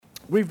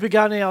We've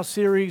begun our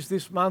series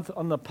this month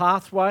on the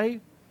pathway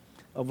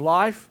of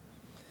life.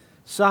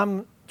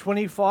 Psalm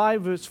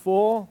 25 verse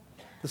 4,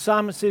 the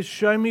psalmist says,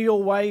 "Show me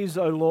your ways,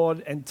 O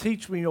Lord, and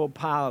teach me your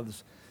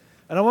paths."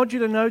 And I want you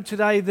to know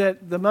today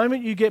that the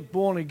moment you get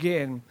born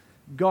again,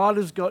 God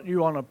has got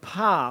you on a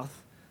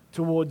path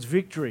towards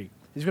victory.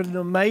 He's got an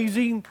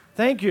amazing,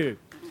 thank you.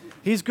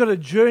 He's got a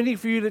journey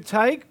for you to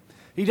take.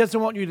 He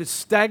doesn't want you to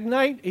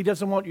stagnate. He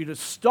doesn't want you to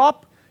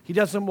stop. He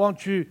doesn't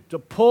want you to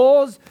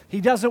pause. He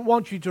doesn't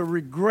want you to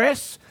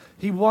regress.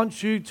 He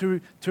wants you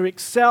to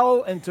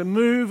excel and to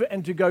move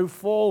and to go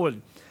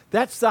forward.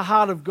 That's the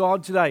heart of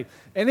God today.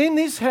 And in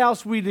this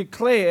house, we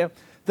declare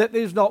that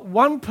there's not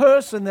one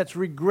person that's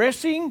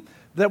regressing,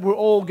 that we're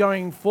all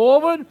going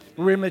forward,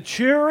 we're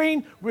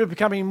maturing, we're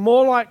becoming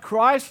more like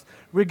Christ,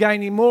 we're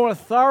gaining more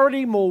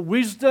authority, more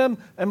wisdom,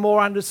 and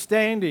more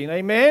understanding.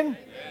 Amen? Amen.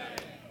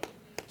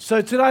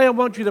 So today I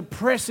want you to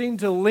press in,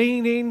 to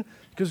lean in,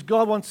 because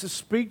God wants to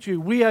speak to you.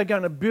 We are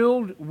going to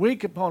build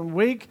week upon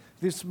week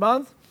this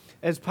month.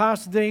 As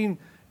Pastor Dean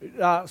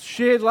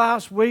shared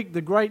last week,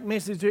 the great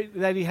message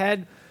that he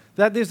had,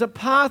 that there's a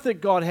path that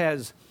God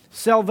has.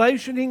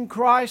 Salvation in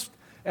Christ,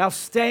 our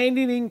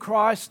standing in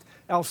Christ,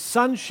 our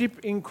sonship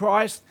in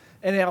Christ,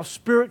 and our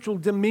spiritual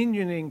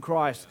dominion in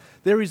Christ.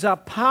 There is a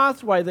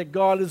pathway that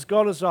God has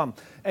got us on,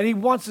 and He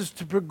wants us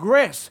to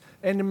progress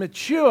and to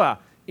mature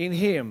in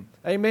Him.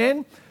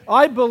 Amen?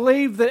 I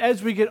believe that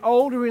as we get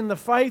older in the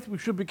faith, we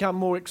should become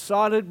more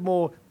excited,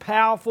 more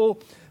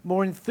powerful,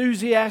 more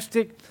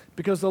enthusiastic,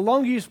 because the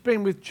longer you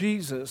spend with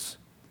Jesus,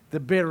 the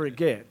better it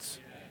gets.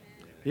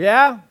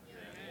 Yeah?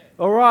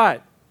 All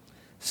right.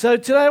 So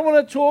today I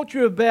want to talk to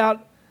you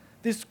about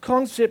this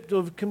concept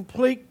of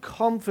complete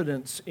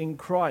confidence in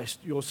Christ,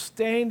 your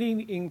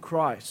standing in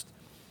Christ.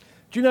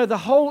 Do you know the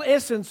whole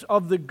essence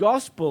of the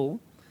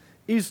gospel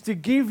is to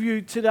give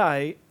you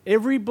today,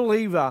 every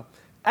believer,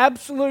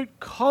 absolute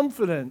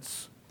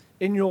confidence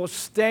in your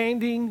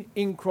standing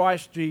in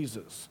Christ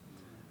Jesus.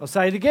 I'll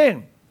say it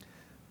again.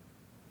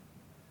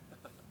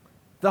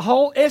 The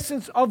whole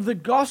essence of the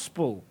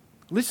gospel,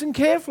 listen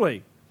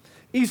carefully,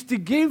 is to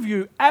give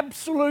you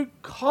absolute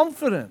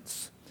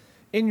confidence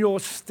in your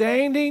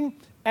standing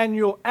and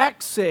your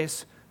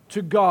access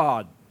to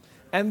God.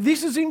 And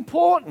this is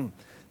important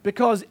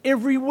because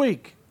every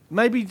week,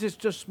 maybe it's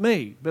just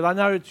me, but I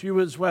know it's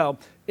you as well,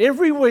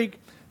 every week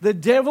the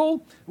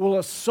devil will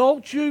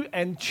assault you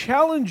and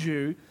challenge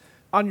you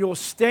on your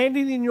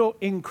standing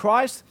in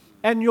Christ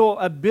and your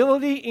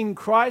ability in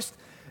Christ,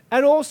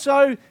 and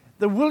also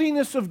the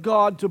willingness of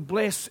God to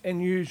bless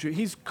and use you.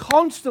 He's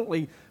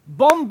constantly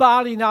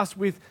bombarding us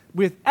with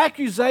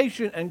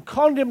accusation and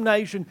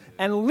condemnation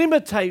and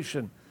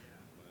limitation.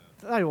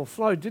 They all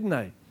flowed, didn't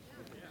they?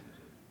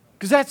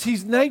 Because that's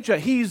his nature.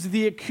 He is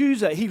the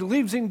accuser. He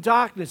lives in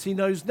darkness. He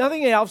knows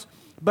nothing else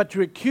but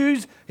to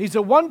accuse. He's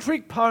a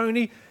one-trick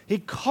pony. He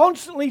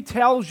constantly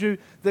tells you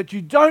that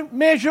you don't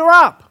measure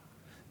up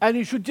and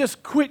you should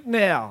just quit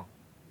now.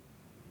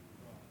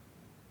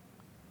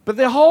 But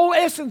the whole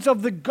essence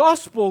of the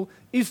gospel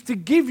is to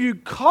give you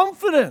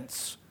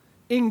confidence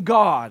in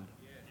God.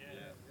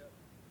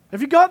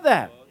 Have you got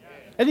that?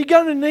 And you're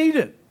going to need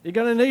it. You're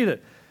going to need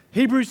it.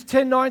 Hebrews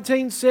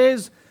 10:19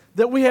 says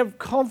that we have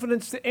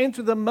confidence to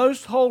enter the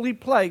most holy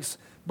place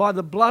by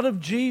the blood of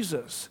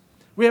Jesus.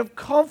 We have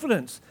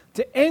confidence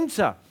to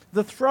enter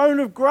the throne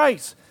of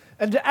grace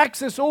and to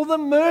access all the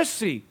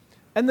mercy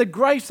and the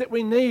grace that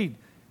we need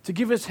to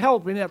give us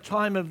help in our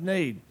time of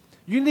need.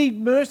 You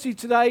need mercy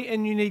today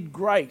and you need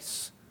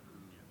grace.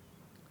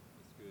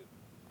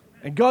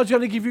 And God's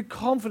going to give you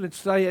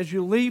confidence today as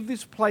you leave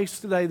this place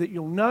today, that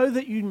you'll know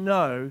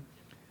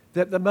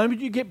that the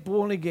moment you get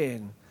born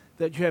again,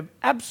 that you have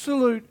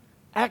absolute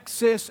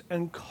access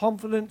and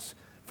confidence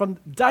from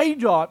day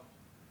dot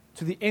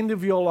to the end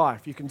of your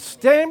life. You can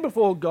stand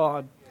before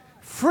God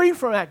free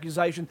from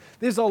accusation.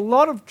 There's a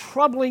lot of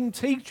troubling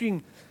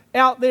teaching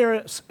out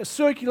there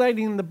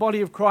circulating in the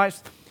body of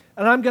Christ,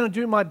 and I'm going to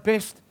do my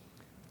best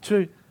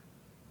to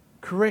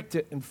correct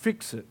it and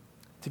fix it,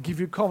 to give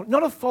you confidence.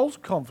 Not a false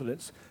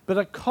confidence, but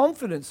a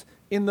confidence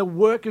in the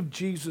work of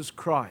Jesus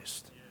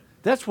Christ.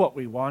 That's what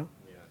we want.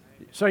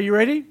 So you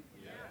ready?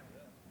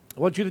 I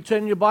want you to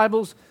turn your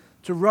Bibles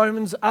to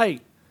Romans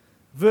 8,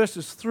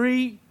 verses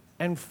 3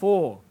 and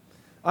 4.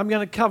 I'm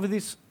going to cover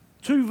this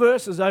two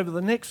verses over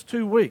the next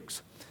 2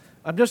 weeks.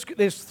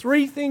 There's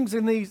three things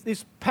in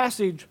this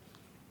passage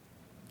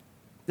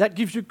that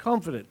gives you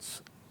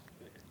confidence.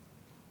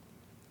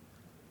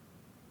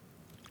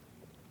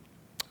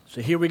 So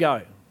here we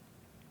go.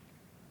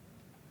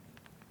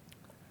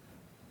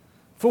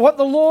 For what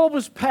the law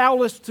was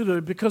powerless to do,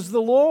 because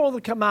the law or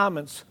the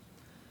commandments,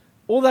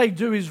 all they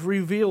do is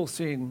reveal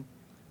sin.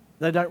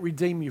 They don't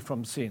redeem you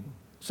from sin.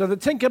 So the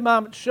 10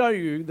 Commandments show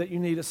you that you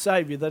need a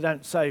Savior. They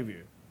don't save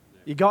you.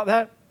 You got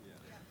that?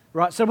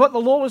 Right, so what the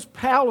law was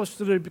powerless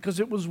to do because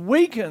it was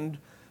weakened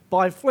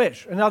by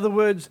flesh. In other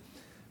words,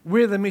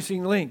 we're the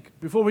missing link.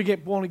 Before we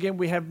get born again,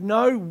 we have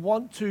no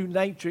want-to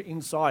nature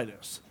inside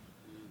us.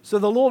 So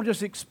the law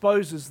just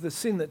exposes the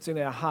sin that's in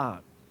our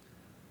heart.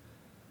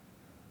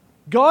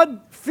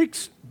 God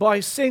fixed by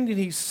sending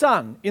his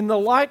Son in the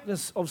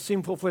likeness of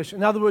sinful flesh.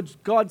 In other words,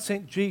 God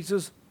sent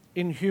Jesus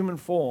in human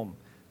form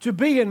to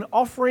be an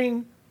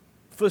offering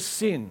for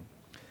sin.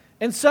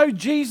 And so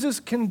Jesus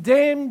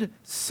condemned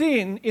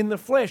sin in the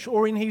flesh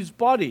or in his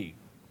body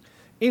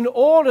in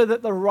order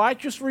that the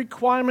righteous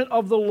requirement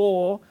of the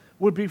law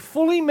would be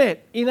fully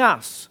met in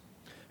us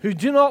who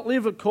do not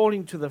live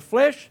according to the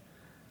flesh,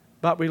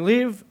 but we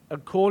live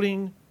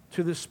according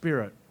to the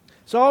Spirit.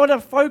 So I want to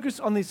focus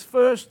on this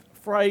first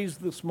phrase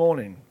this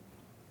morning.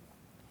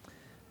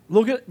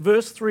 Look at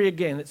verse 3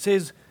 again. It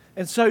says,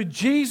 and so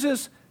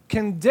Jesus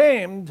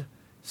condemned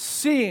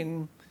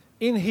sin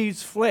in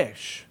his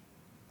flesh.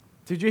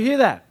 Did you hear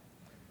that?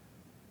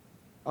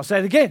 I'll say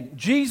it again.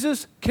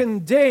 Jesus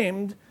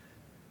condemned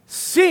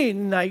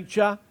sin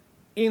nature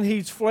in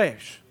his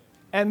flesh.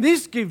 And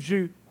this gives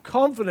you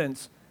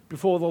confidence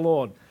before the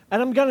Lord.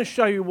 And I'm going to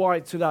show you why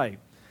today.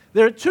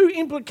 There are two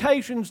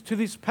implications to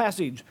this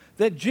passage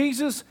that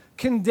Jesus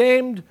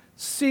condemned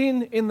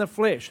sin in the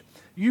flesh.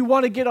 You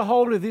want to get a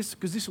hold of this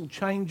because this will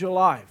change your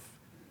life.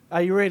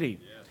 Are you ready?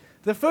 Yeah.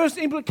 The first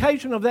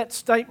implication of that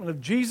statement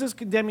of Jesus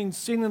condemning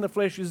sin in the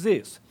flesh is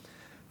this.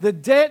 The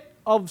debt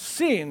of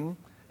sin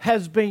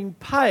has been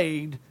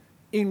paid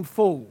in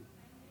full.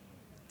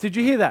 Did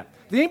you hear that?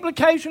 The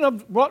implication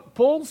of what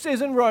Paul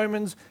says in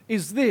Romans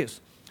is this,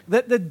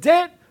 that the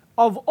debt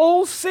of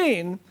all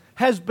sin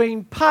has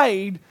been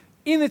paid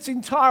in its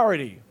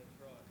entirety.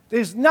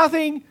 There's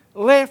nothing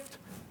left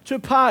to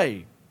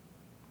pay.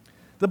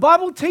 The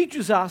Bible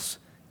teaches us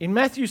in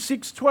Matthew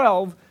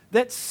 6:12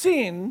 that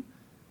sin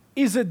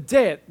is a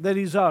debt that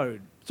is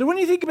owed. So when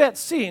you think about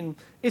sin,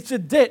 it's a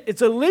debt.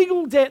 It's a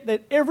legal debt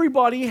that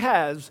everybody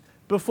has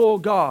before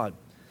God.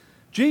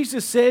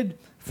 Jesus said,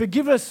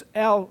 forgive us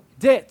our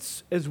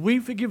debts as we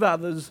forgive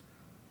others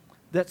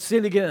that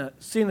sin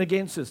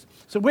against us.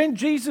 So when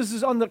Jesus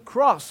is on the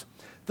cross,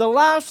 the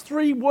last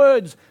three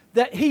words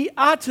that he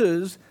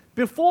utters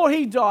before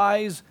he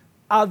dies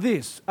are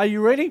this. Are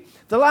you ready?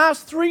 The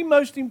last three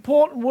most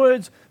important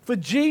words for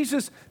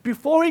Jesus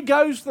before he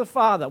goes to the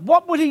Father.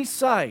 What would he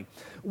say?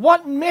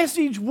 What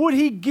message would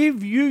he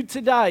give you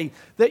today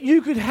that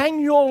you could hang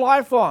your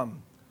life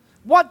on?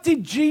 What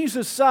did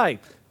Jesus say?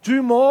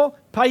 Do more,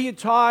 pay your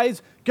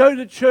tithes, go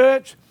to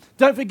church,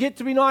 don't forget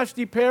to be nice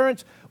to your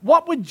parents.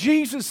 What would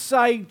Jesus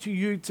say to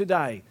you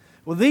today?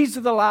 Well, these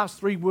are the last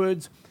three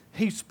words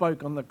he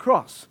spoke on the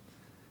cross.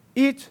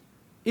 It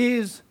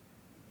is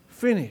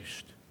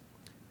finished.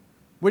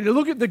 When you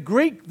look at the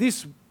Greek,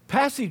 this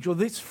passage or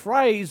this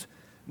phrase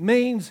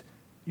means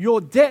your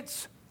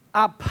debts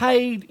are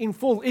paid in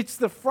full. It's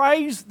the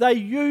phrase they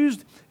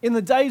used in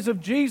the days of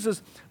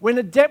Jesus when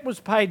a debt was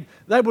paid.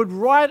 They would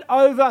write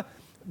over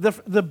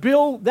the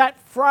bill that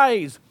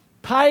phrase,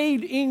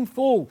 paid in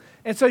full.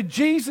 And so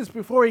Jesus,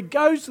 before he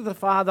goes to the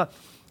Father,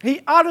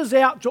 he utters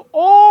out to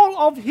all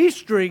of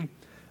history,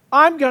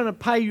 I'm going to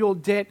pay your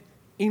debt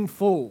in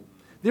full.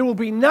 There will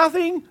be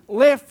nothing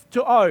left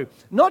to owe.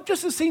 Not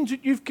just the sins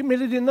that you've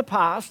committed in the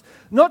past,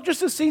 not just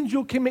the sins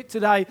you'll commit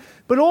today,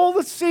 but all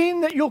the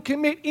sin that you'll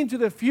commit into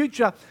the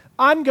future.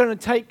 I'm going to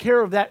take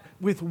care of that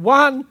with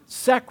one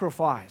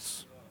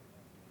sacrifice.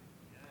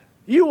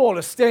 You ought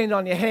to stand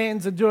on your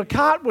hands and do a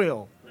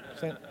cartwheel.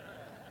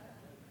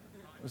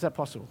 Is that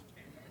possible?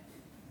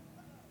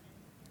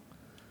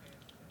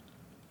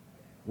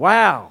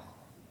 Wow.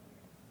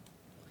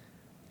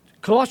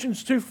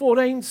 Colossians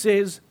 2:14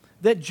 says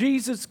that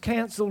Jesus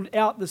cancelled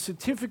out the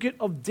certificate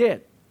of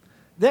debt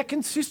that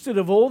consisted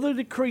of all the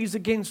decrees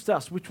against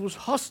us, which was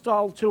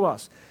hostile to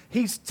us.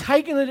 He's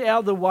taken it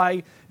out of the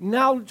way,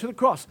 nailed it to the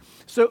cross.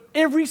 So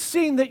every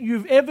sin that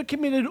you've ever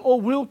committed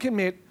or will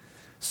commit,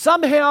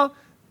 somehow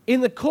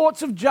in the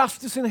courts of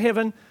justice in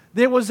heaven,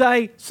 there was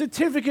a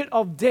certificate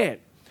of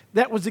debt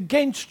that was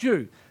against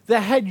you, that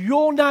had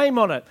your name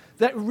on it,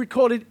 that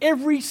recorded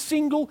every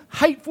single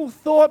hateful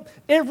thought,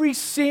 every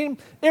sin,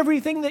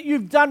 everything that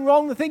you've done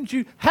wrong, the things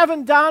you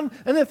haven't done,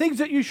 and the things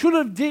that you should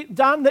have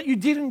done that you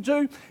didn't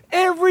do.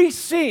 Every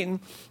sin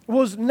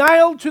was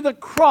nailed to the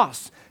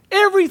cross.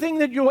 Everything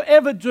that you'll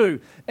ever do.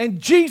 And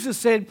Jesus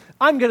said,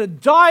 I'm going to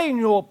die in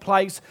your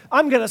place.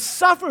 I'm going to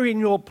suffer in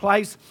your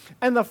place.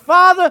 And the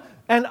Father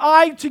and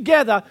I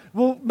together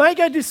will make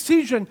a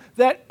decision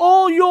that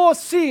all your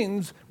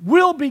sins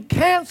will be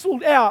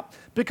cancelled out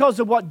because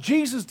of what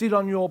Jesus did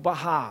on your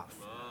behalf.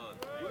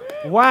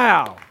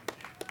 Wow.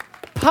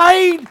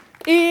 Paid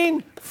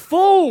in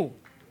full.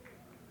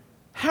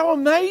 How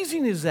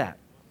amazing is that?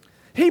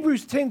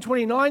 Hebrews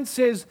 10:29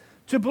 says,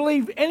 to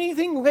believe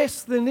anything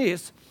less than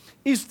this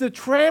is to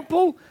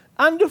trample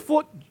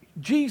underfoot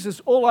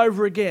Jesus all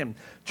over again,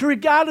 to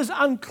regard as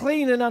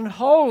unclean and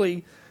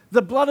unholy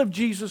the blood of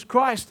Jesus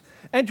Christ,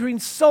 and to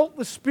insult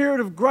the Spirit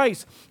of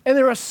grace. And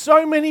there are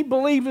so many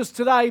believers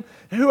today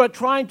who are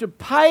trying to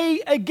pay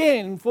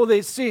again for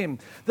their sin,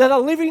 that are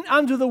living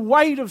under the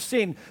weight of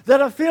sin,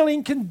 that are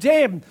feeling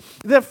condemned,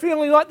 they're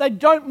feeling like they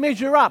don't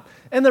measure up.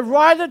 And the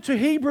writer to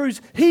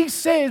Hebrews, he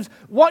says,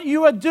 what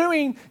you are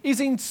doing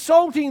is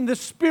insulting the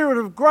Spirit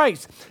of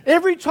grace.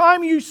 Every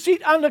time you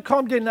sit under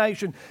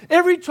condemnation,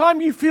 every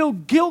time you feel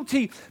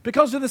guilty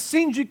because of the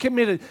sins you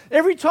committed,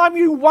 every time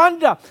you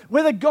wonder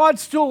whether God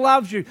still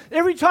loves you,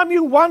 every time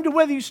you wonder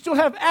whether you still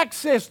have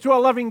access to a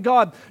loving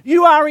God,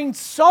 you are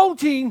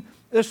insulting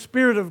the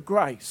Spirit of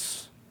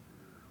grace.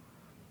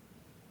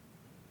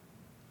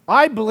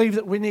 I believe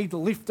that we need to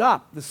lift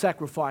up the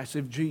sacrifice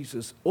of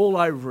Jesus all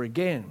over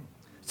again.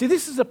 See,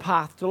 this is a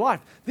path to life.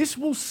 This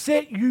will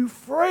set you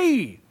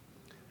free.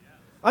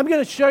 I'm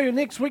going to show you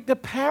next week the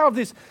power of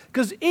this,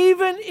 because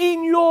even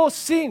in your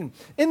sin,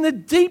 in the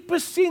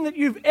deepest sin that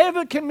you've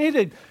ever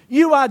committed,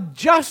 you are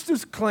just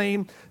as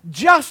clean,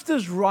 just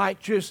as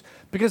righteous,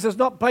 because it's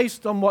not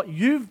based on what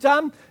you've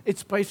done,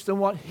 it's based on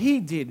what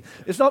He did.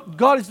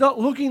 God is not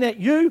looking at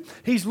you,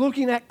 He's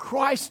looking at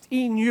Christ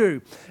in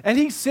you. And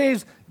He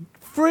says,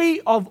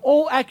 free of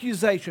all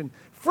accusation,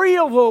 free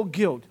of all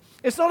guilt.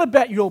 It's not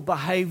about your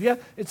behavior,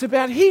 it's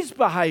about His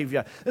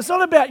behavior. It's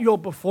not about your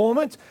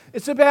performance,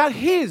 it's about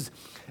His.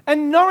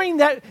 And knowing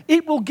that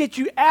it will get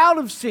you out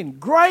of sin.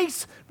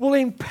 Grace will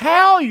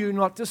empower you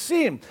not to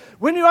sin.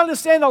 When you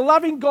understand a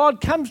loving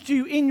God comes to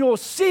you in your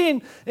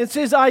sin and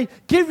says, I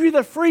give you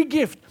the free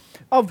gift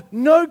of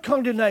no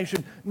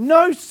condemnation,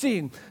 no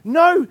sin,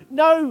 no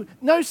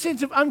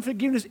sense of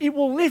unforgiveness, it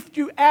will lift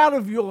you out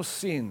of your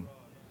sin.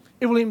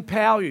 It will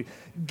empower you.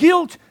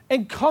 Guilt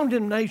and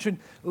condemnation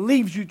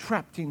leaves you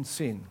trapped in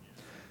sin.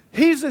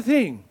 Here's the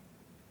thing.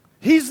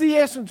 Here's the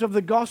essence of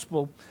the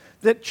gospel,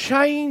 that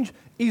change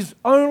is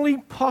only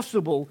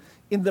possible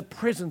in the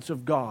presence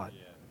of God.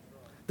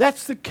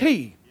 That's the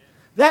key.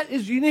 That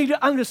is, you need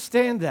to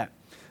understand that.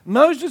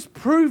 Moses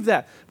proved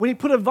that when he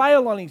put a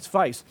veil on his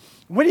face.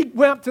 When he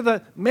went up to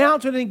the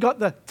mountain and he got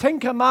the 10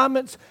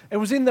 Commandments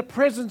and was in the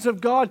presence of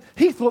God,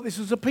 he thought this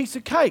was a piece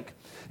of cake.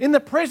 In the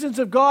presence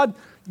of God,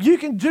 you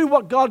can do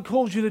what God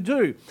calls you to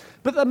do.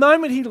 But the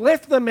moment he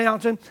left the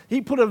mountain, he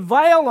put a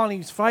veil on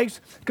his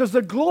face because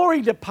the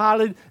glory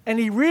departed and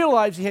he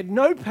realized he had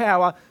no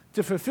power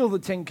to fulfill the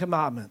 10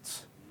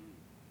 Commandments.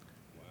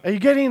 Are you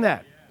getting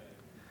that?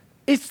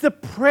 It's the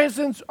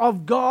presence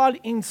of God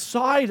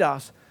inside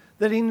us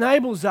that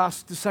enables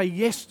us to say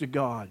yes to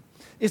God.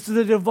 It's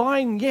the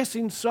divine yes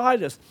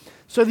inside us.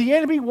 So the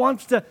enemy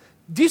wants to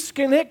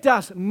disconnect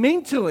us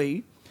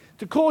mentally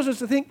to cause us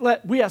to think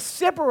that we are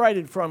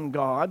separated from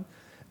God,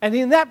 and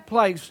in that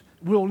place,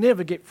 we'll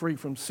never get free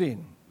from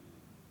sin.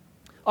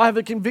 I have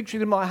a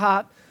conviction in my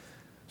heart.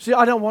 See,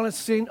 I don't want to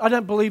sin. I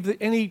don't believe that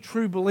any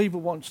true believer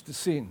wants to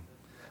sin.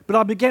 But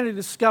I began to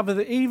discover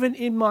that even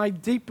in my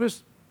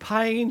deepest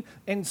pain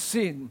and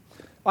sin,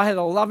 I had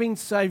a loving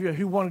Savior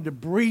who wanted to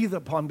breathe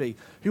upon me,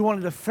 who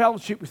wanted to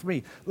fellowship with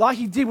me, like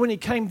He did when He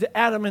came to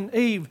Adam and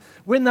Eve.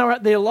 When they were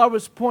at their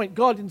lowest point,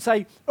 God didn't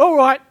say, all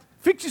right,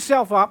 fix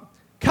yourself up,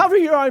 cover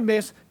your own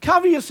mess,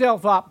 cover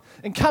yourself up,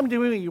 and come to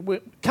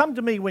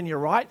me when you're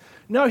right.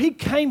 No, He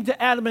came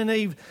to Adam and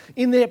Eve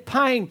in their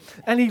pain,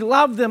 and He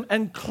loved them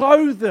and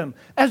clothed them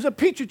as a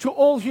picture to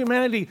all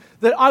humanity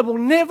that I will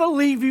never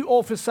leave you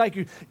or forsake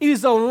you. It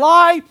is a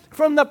lie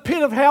from the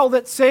pit of hell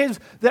that says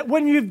that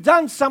when you've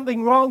done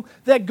something wrong,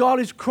 that God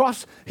is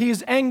cross, He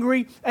is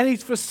angry, and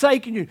He's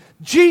forsaken you.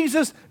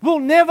 Jesus will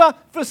never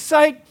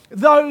forsake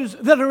those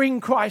that are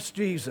in Christ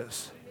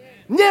Jesus.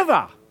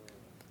 Never.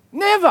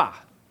 Never.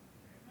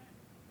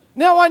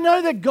 Now, I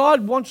know that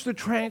God wants to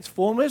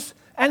transform us,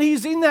 and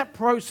He's in that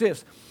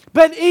process.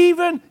 But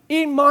even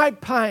in my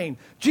pain,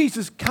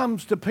 Jesus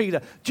comes to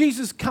Peter.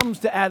 Jesus comes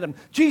to Adam.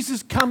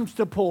 Jesus comes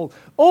to Paul.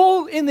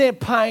 All in their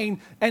pain,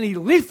 and He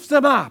lifts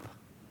them up.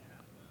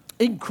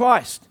 In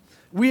Christ,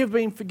 we have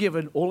been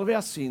forgiven all of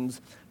our sins,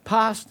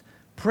 past,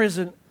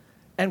 present,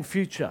 and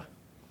future.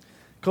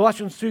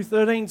 Colossians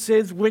 2:13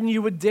 says, when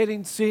you were dead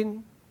in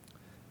sin,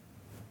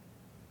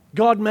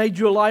 God made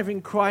you alive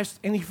in Christ,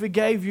 and He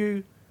forgave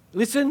you,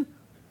 listen,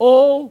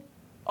 all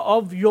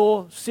of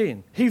your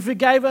sin. He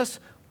forgave us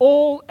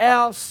all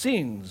our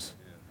sins.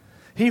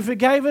 He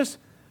forgave us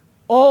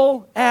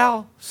all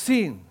our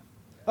sin.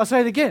 I'll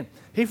say it again.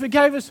 He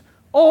forgave us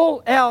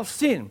all our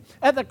sin.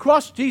 At the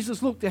cross,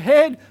 Jesus looked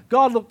ahead.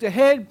 God looked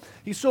ahead.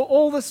 He saw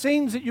all the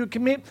sins that you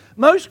commit.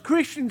 Most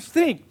Christians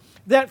think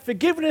that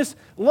forgiveness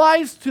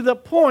lies to the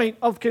point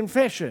of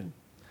confession.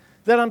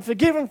 That I'm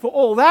forgiven for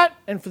all that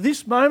and for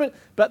this moment,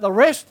 but the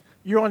rest,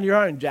 you're on your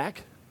own,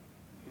 Jack.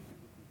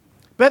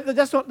 But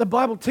that's not what the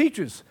Bible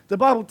teaches. The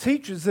Bible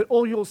teaches that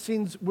all your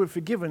sins were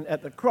forgiven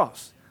at the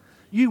cross.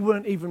 You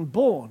weren't even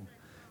born.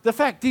 The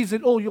fact is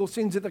that all your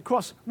sins at the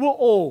cross were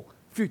all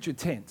future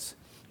tense.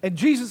 And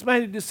Jesus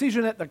made a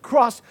decision at the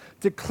cross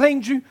to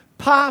cleanse you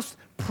past,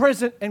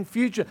 present, and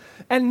future.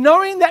 And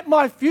knowing that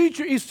my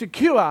future is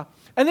secure,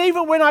 and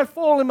even when I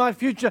fall in my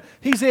future,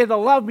 He's there to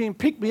love me and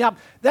pick me up,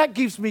 that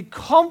gives me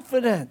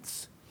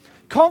confidence.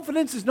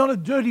 Confidence is not a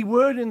dirty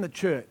word in the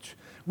church.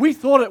 We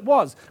thought it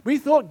was. We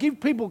thought give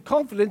people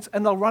confidence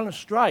and they'll run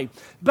astray.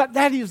 But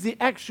that is the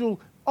actual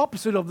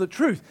opposite of the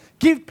truth.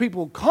 Give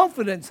people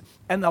confidence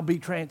and they'll be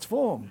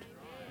transformed.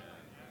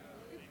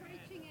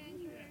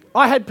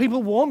 I had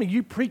people warn me,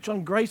 you preach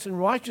on grace and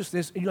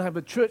righteousness and you'll have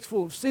a church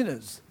full of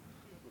sinners.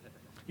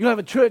 You'll have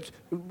a church,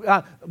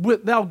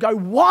 they'll go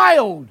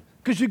wild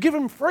because you give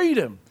them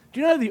freedom. Do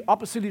you know the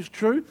opposite is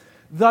true?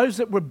 Those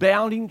that were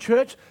bound in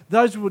church,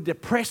 those who were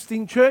depressed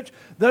in church,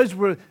 those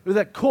who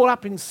were caught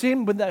up in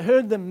sin, when they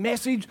heard the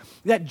message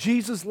that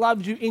Jesus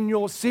loves you in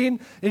your sin,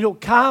 and He'll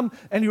come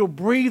and He'll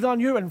breathe on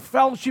you and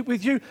fellowship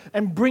with you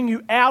and bring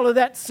you out of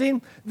that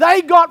sin,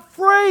 they got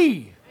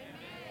free.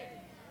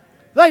 Amen.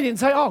 They didn't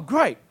say, oh,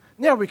 great,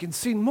 now we can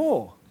sin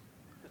more.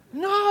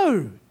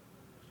 No.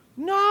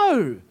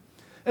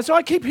 And so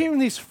I keep hearing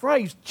this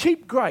phrase,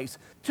 cheap grace.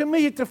 To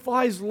me, it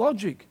defies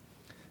logic.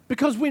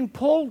 Because when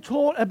Paul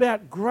taught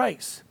about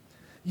grace,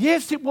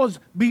 yes, it was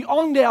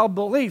beyond our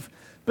belief,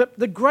 but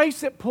the grace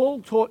that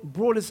Paul taught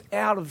brought us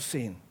out of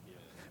sin.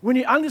 When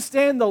you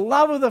understand the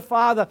love of the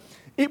Father,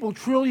 it will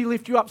truly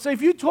lift you up. So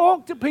if you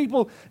talk to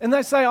people and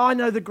they say, I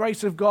know the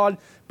grace of God,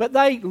 but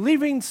they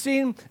live in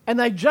sin and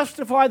they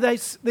justify their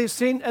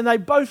sin and they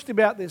boast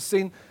about their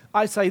sin,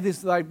 I say this,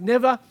 they've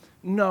never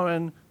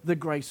known the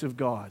grace of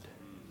God.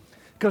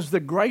 Because the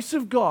grace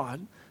of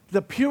God,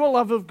 the pure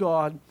love of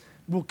God,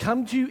 will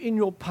come to you in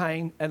your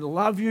pain and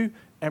love you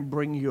and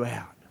bring you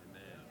out.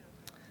 Amen.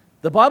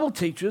 The Bible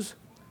teaches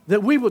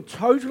that we were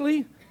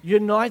totally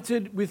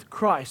united with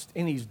Christ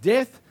in His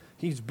death,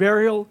 His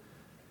burial,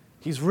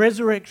 His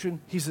resurrection,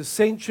 His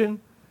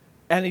ascension,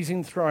 and His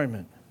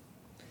enthronement.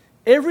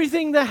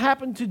 Everything that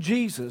happened to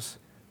Jesus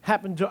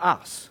happened to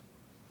us.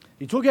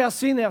 He took our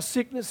sin, our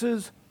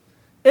sicknesses,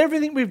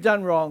 everything we've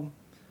done wrong.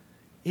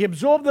 He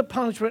absorbed the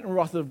punishment and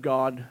wrath of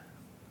God.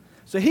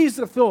 So here's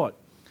the thought.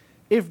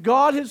 If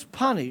God has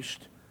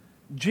punished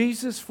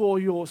Jesus for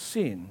your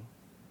sin,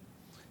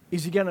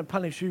 is He going to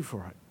punish you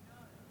for it?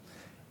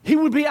 He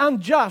would be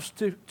unjust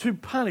to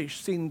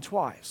punish sin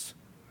twice.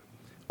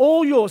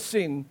 All your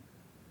sin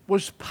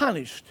was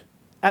punished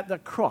at the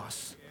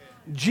cross.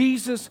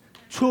 Jesus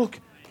took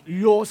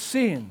your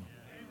sin.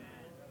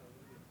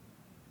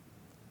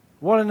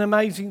 What an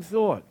amazing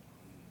thought.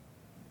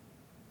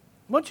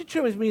 Why don't you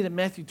turn with me to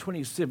Matthew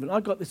 27?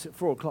 I got this at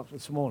 4 o'clock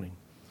this morning.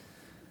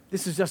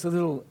 This is just a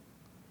little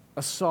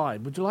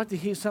aside. Would you like to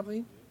hear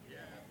something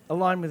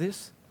aligned with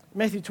this?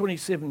 Matthew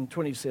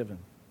 27:27.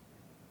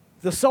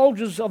 The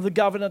soldiers of the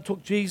governor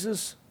took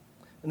Jesus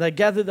and they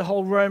gathered the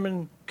whole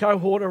Roman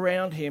cohort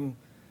around Him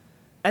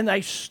and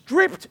they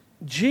stripped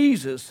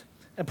Jesus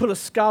and put a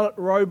scarlet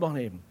robe on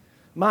Him.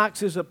 Mark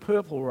says a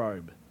purple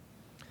robe.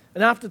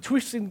 And after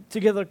twisting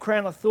together a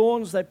crown of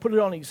thorns, they put it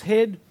on His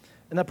head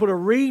and they put a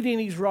reed in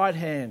His right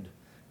hand.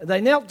 And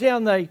they knelt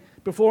down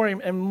before Him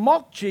and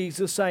mocked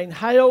Jesus, saying,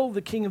 "Hail,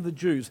 the King of the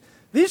Jews."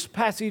 This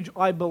passage,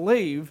 I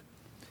believe,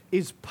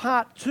 is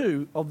part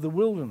 2 of the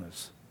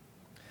wilderness.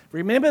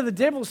 Remember, the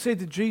devil said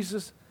to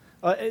Jesus,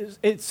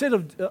 it said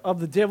of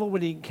the devil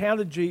when he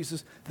encountered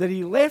Jesus, that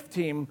he left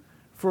him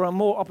for a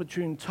more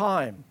opportune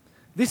time.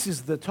 This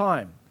is the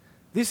time.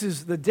 This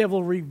is the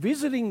devil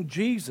revisiting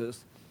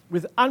Jesus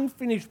with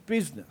unfinished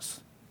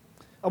business.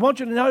 I want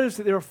you to notice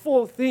that there are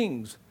 4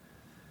 things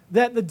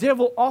that the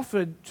devil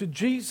offered to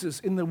Jesus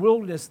in the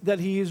wilderness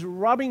that he is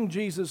rubbing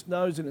Jesus'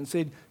 nose in and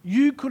said,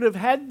 you could have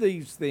had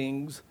these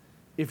things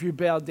if you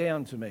bowed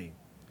down to me.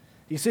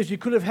 He says you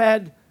could have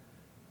had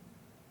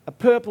a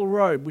purple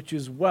robe, which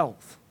is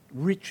wealth,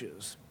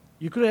 riches.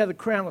 You could have had a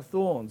crown of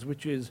thorns,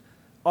 which is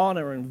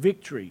honor and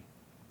victory.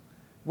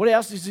 What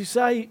else does he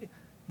say?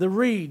 The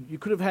reed, you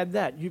could have had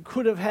that. You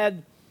could have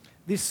had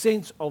this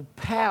sense of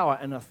power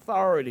and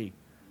authority.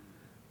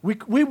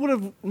 We would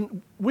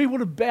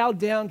have bowed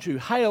down to you.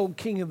 Hail,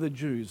 King of the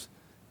Jews.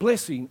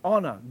 Blessing,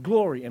 honor,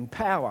 glory, and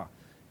power.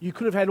 You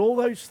could have had all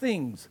those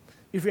things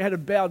if you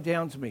had bowed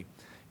down to me.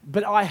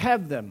 But I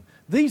have them.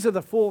 These are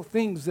the 4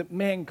 things that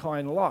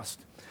mankind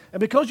lost.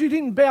 And because you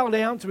didn't bow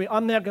down to me,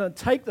 I'm now going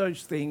to take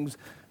those things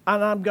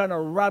and I'm going to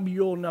rub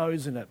your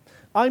nose in it.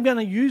 I'm going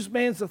to use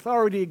man's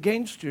authority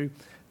against you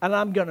and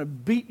I'm going to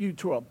beat you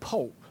to a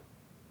pulp.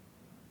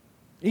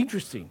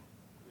 Interesting.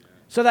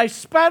 So they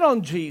spat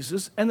on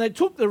Jesus and they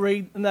took the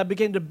reed and they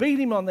began to beat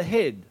Him on the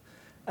head.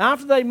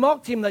 After they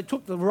mocked Him, they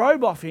took the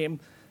robe off Him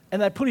and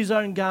they put His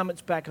own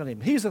garments back on Him.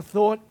 Here's a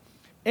thought.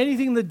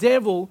 Anything the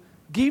devil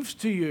gives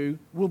to you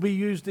will be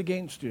used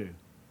against you.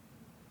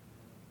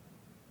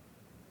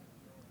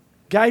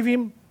 Gave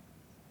Him,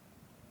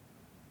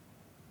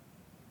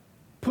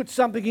 put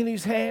something in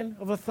His hand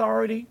of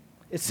authority.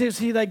 It says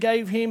here they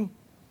gave Him,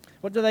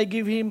 what do they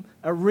give Him?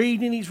 A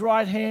reed in His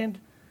right hand.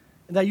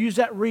 And they used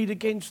that reed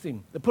against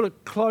Him. They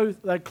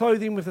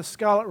clothed Him with a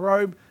scarlet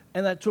robe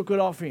and they took it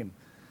off Him.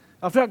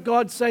 I felt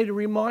God say to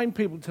remind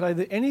people today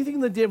that anything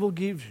the devil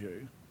gives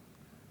you,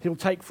 he'll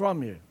take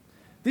from you.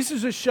 This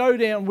is a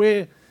showdown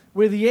where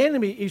the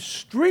enemy is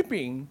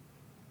stripping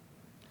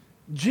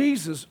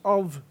Jesus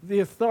of the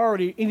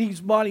authority in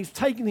his mind. He's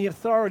taking the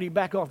authority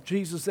back off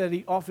Jesus that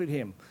He offered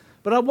him.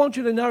 But I want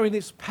you to know in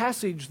this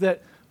passage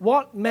that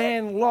what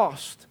man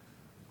lost,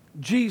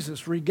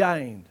 Jesus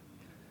regained.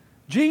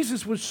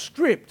 Jesus was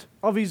stripped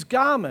of His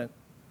garment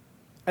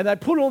and they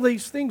put all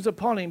these things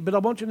upon Him. But I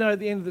want you to know at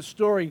the end of the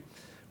story,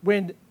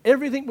 when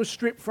everything was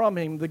stripped from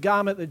him, the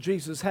garment that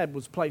Jesus had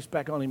was placed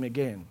back on him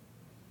again.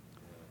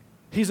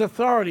 His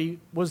authority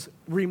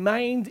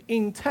remained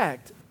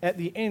intact at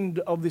the end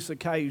of this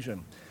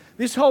occasion.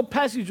 This whole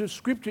passage of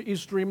Scripture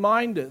is to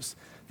remind us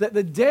that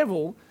the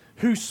devil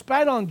who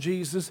spat on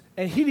Jesus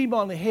and hit him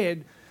on the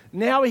head,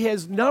 now he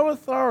has no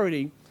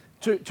authority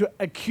to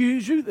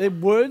accuse you. They're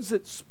words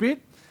that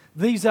spit.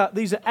 These are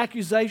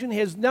accusations. He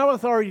has no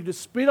authority to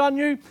spit on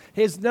you.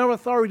 He has no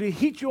authority to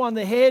hit you on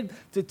the head,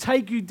 to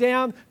take you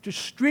down, to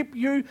strip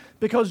you,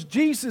 because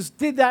Jesus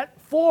did that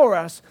for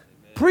us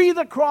pre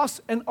the cross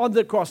and on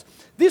the cross.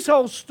 This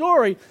whole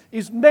story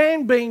is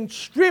man being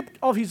stripped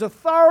of his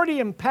authority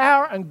and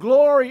power and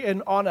glory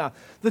and honor.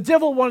 The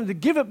devil wanted to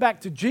give it back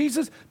to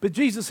Jesus, but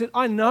Jesus said,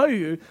 I know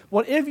you.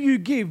 Whatever you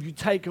give, you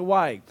take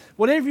away.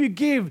 Whatever you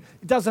give,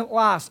 it doesn't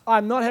last.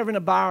 I'm not having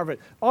a bar of it.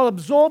 I'll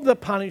absorb the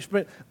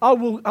punishment.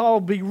 I'll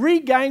be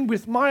regained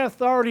with my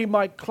authority,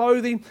 my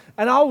clothing,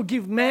 and I will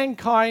give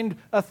mankind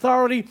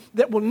authority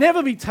that will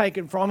never be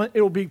taken from it.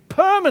 It will be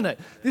permanent.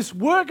 This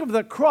work of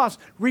the cross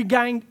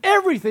regained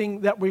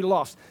everything that we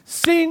lost.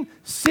 Sin,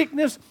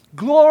 sickness,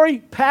 glory,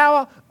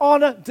 power,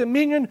 honor,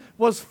 dominion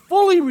was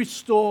fully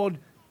restored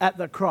at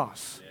the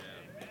cross.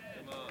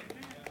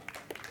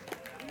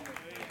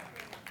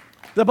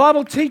 The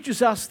Bible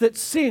teaches us that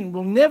sin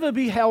will never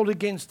be held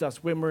against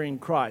us when we're in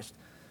Christ.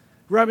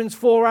 Romans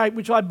 4:8,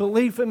 which I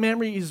believe from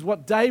memory is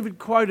what David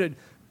quoted,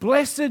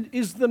 blessed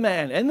is the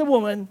man and the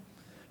woman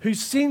whose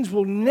sins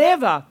will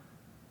never,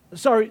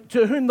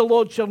 to whom the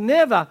Lord shall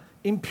never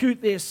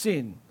impute their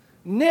sin.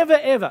 Never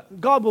ever.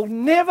 God will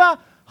never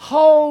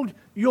hold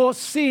your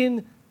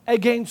sin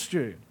against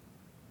you.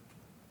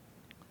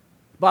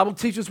 The Bible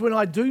teaches when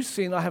I do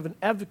sin, I have an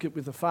advocate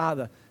with the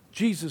Father,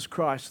 Jesus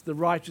Christ, the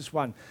righteous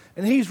one.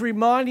 And he's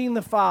reminding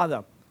the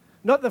Father,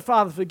 not the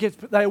Father forgets,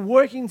 but they are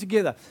working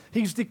together.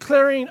 He's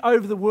declaring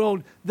over the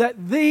world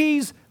that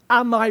these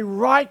are my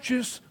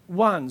righteous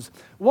ones.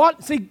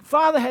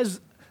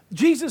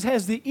 Jesus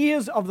has the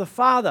ears of the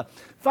Father.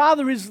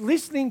 Father is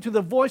listening to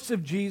the voice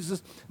of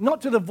Jesus,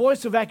 not to the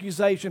voice of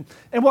accusation.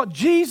 And what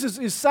Jesus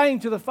is saying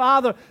to the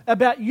Father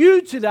about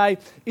you today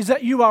is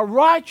that you are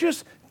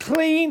righteous,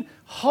 clean,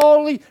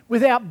 holy,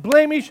 without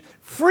blemish,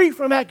 free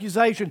from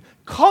accusation,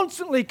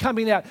 constantly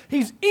coming out.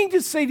 He's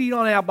interceding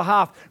on our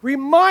behalf,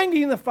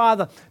 reminding the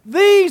Father,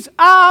 these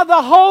are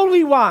the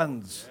holy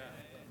ones.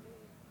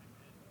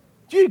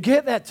 Do you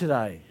get that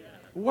today?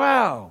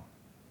 Wow.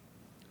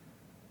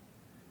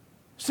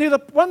 See,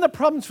 one of the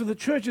problems for the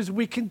church is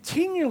we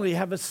continually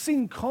have a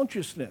sin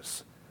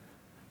consciousness.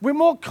 We're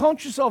more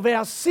conscious of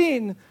our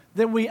sin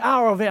than we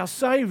are of our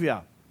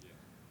Savior.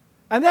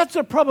 And that's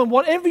a problem.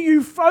 Whatever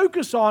you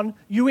focus on,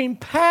 you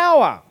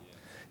empower.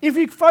 If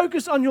you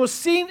focus on your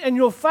sin and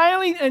your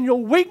failing and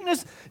your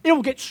weakness, it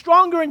will get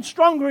stronger and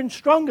stronger and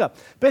stronger.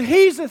 But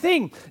here's the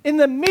thing. In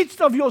the midst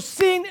of your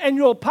sin and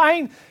your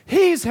pain,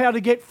 here's how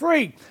to get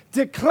free.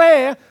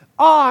 Declare,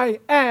 I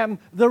am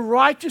the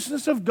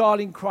righteousness of God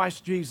in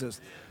Christ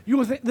Jesus.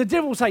 The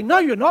devil will say, no,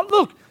 you're not.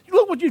 Look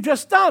what you've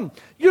just done.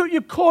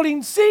 You're caught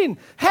in sin.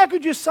 How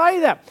could you say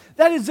that?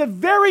 That is the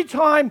very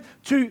time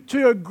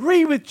to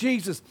agree with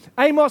Jesus.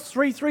 Amos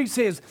 3:3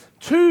 says,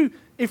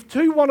 if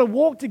two want to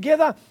walk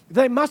together,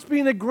 they must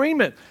be in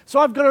agreement. So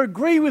I've got to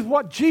agree with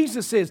what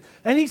Jesus says.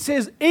 And he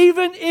says,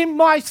 even in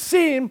my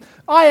sin,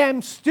 I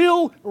am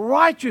still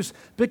righteous,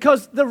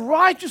 because the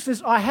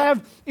righteousness I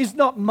have is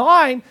not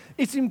mine.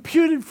 It's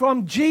imputed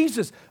from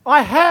Jesus.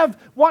 I have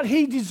what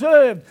he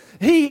deserved.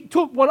 He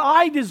took what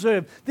I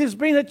deserved. There's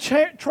been a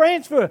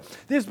transfer.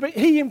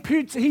 He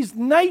imputes his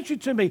nature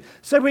to me.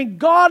 So when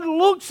God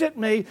looks at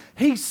me,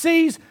 he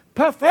sees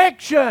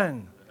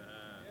perfection.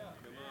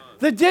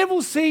 The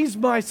devil sees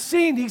my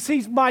sin. He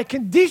sees my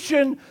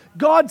condition.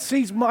 God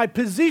sees my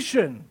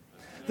position.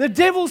 The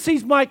devil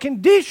sees my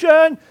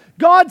condition.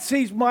 God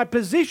sees my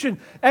position.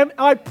 And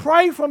I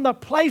pray from the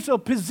place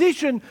of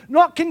position,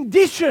 not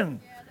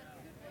condition.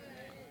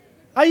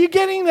 Are you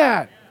getting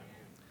that?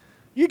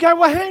 You go,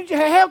 well,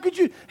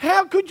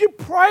 how could you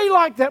pray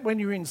like that when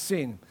you're in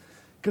sin?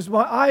 Because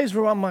my eyes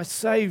are on my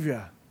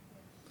Savior,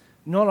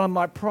 not on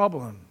my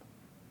problem.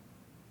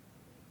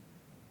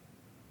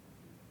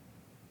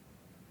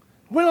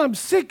 When I'm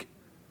sick,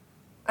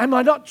 am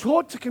I not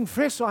taught to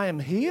confess I am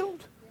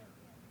healed?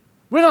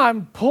 When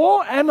I'm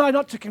poor, am I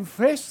not to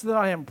confess that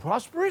I am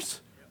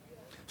prosperous?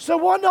 So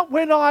why not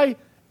when I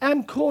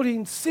am caught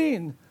in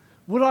sin,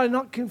 would I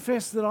not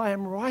confess that I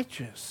am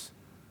righteous?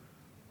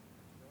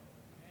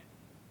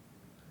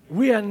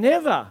 We are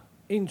never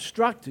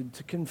instructed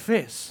to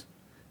confess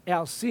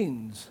our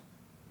sins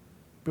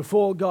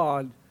before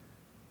God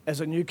as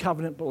a new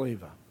covenant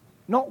believer.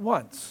 Not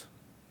once.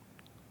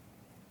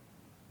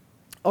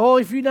 Oh,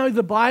 if you know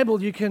the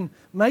Bible, you can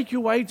make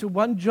your way to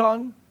 1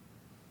 John.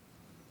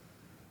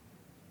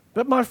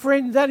 But my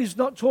friend, that is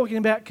not talking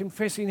about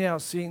confessing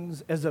our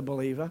sins as a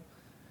believer.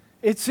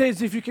 It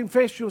says if you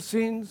confess your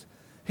sins,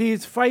 he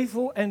is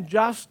faithful and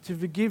just to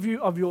forgive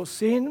you of your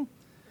sin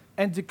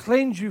and to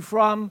cleanse you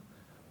from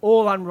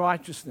all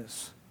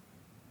unrighteousness.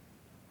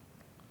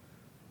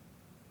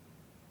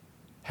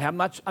 How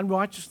much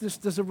unrighteousness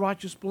does a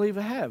righteous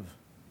believer have?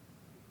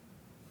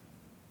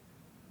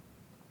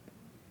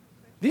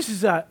 This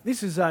is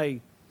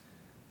a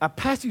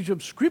passage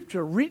of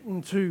Scripture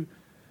written to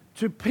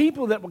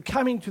people that were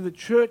coming to the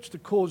church to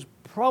cause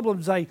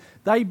problems.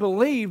 They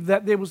believed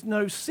that there was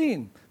no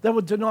sin. They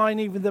were denying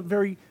even the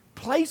very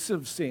place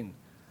of sin.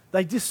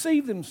 They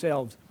deceived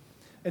themselves.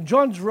 And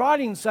John's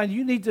writing saying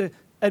you need to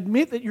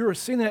admit that you're a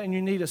sinner and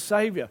you need a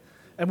Savior.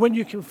 And when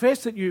you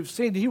confess that you've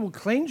sinned, He will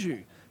cleanse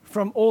you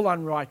from all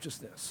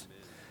unrighteousness.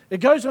 It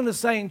goes on to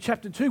say in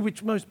chapter 2,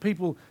 which most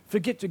people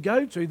forget to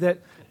go to,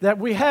 that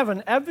we have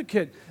an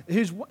advocate,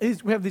 we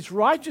have this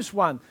righteous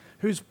one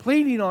who's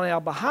pleading on our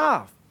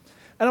behalf.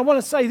 And I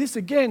want to say this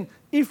again,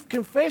 if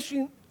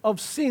confession of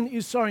sin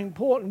is so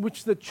important,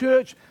 which the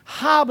church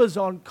harbors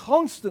on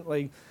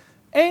constantly,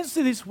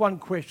 answer this one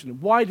question.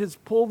 Why does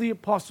Paul the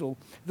Apostle,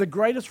 the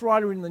greatest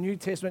writer in the New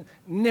Testament,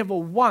 never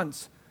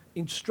once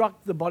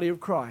instruct the body of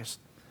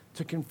Christ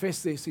to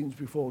confess their sins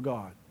before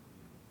God?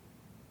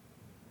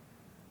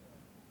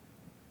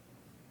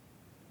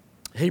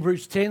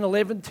 Hebrews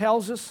 10:11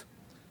 tells us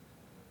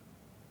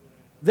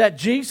that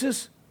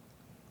Jesus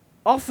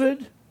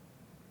offered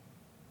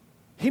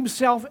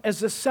Himself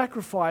as a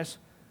sacrifice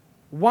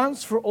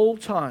once for all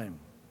time.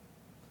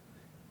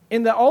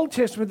 In the Old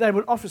Testament, they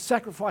would offer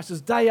sacrifices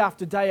day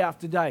after day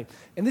after day.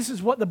 And this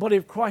is what the body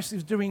of Christ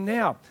is doing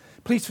now.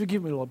 Please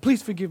forgive me, Lord.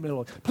 Please forgive me,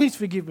 Lord. Please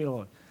forgive me,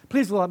 Lord.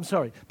 Please, Lord, I'm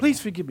sorry. Please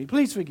forgive me.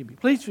 Please forgive me.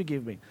 Please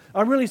forgive me.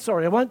 I'm really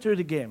sorry. I won't do it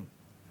again.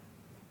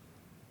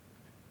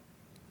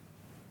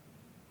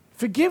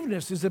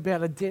 Forgiveness is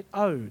about a debt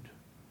owed.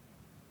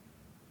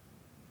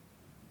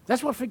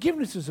 That's what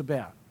forgiveness is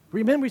about.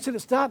 Remember we said at the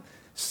start,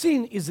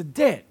 sin is a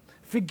debt.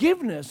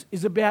 Forgiveness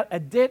is about a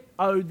debt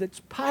owed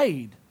that's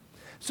paid.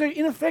 So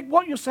in effect,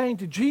 what you're saying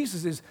to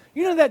Jesus is,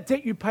 you know that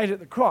debt you paid at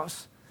the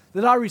cross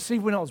that I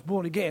received when I was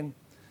born again,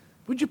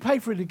 would you pay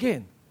for it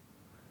again?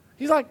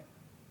 He's like,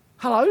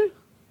 hello?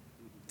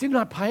 Didn't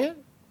I pay it?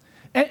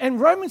 And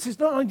Romans says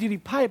not only did He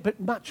pay it, but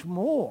much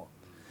more.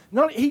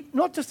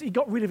 Not just He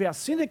got rid of our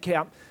sin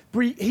account,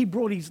 but He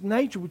brought His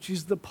nature, which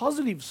is the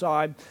positive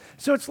side.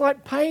 So it's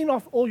like paying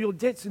off all your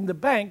debts in the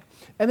bank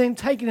and then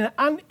taking an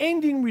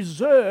unending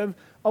reserve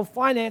of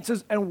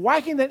finances and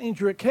whacking that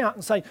into your account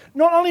and saying,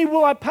 not only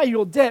will I pay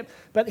your debt,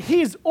 but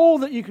here's all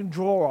that you can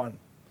draw on.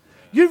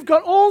 You've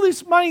got all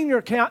this money in your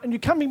account and you're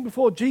coming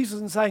before Jesus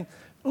and saying,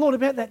 Lord,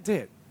 about that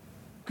debt,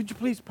 could you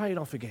please pay it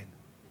off again?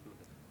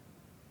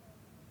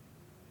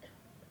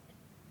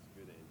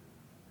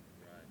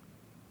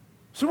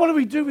 So what do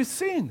we do with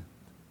sin?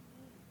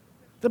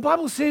 The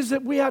Bible says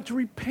that we are to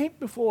repent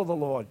before the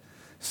Lord.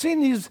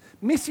 Sin is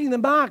missing the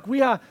mark. We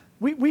have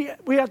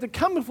to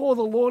come before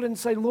the Lord and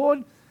say,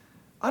 Lord,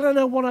 I don't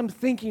know what I'm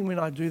thinking when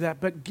I do that,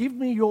 but give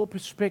me your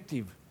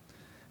perspective.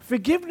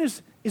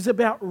 Forgiveness is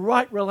about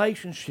right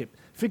relationship.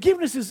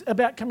 Forgiveness is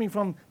about coming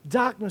from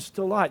darkness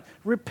to light.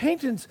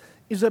 Repentance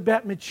is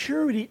about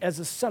maturity as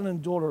a son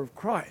and daughter of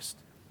Christ.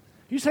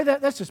 You say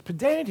that's just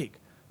pedantic.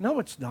 No,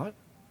 it's not.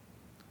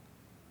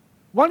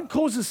 One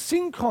causes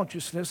sin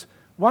consciousness,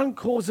 one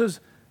causes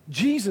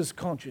Jesus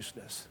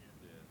consciousness.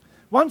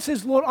 One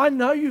says, Lord, I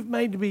know you've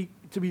made me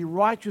to be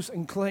righteous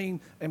and clean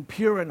and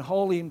pure and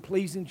holy and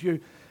pleasing to you,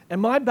 and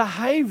my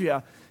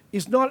behavior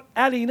is not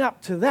adding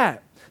up to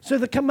that. So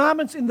the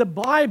commandments in the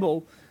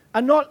Bible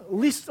are not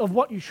lists of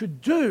what you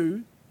should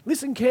do.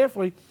 Listen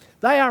carefully.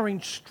 They are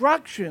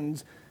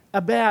instructions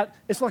about,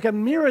 it's like a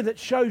mirror that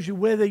shows you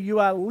whether you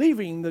are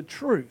living the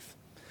truth.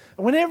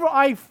 And whenever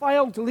I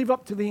fail to live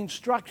up to the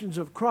instructions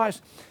of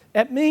Christ,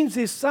 it means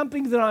there's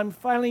something that I'm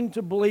failing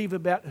to believe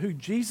about who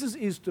Jesus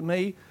is to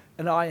me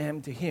and I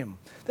am to Him.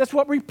 That's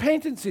what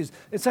repentance is.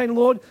 It's saying,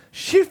 Lord,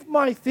 shift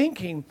my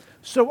thinking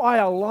so I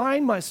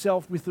align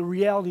myself with the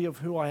reality of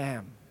who I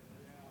am.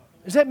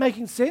 Is that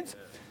making sense?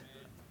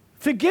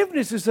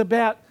 Forgiveness is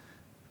about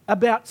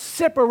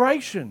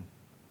separation.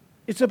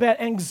 It's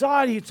about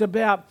anxiety. It's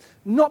about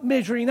not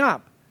measuring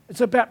up.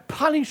 It's about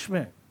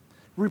punishment.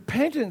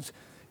 Repentance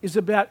is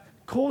about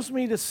cause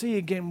me to see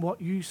again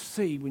what you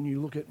see when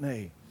you look at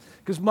me.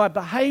 Because my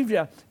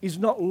behavior is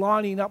not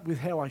lining up with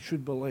how I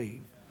should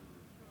believe.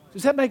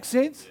 Does that make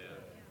sense?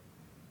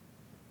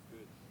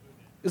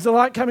 Is the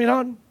light coming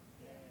on?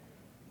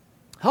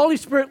 Holy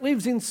Spirit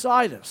lives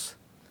inside us.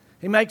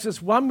 He makes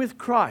us one with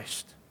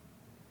Christ.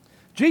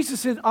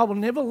 Jesus said, I will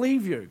never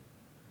leave you.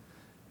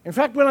 In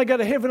fact, when I go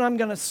to heaven, I'm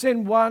going to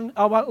send one.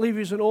 I won't leave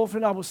you as an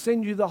orphan. I will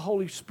send you the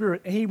Holy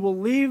Spirit, and He will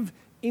live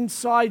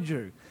inside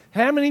you.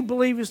 How many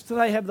believers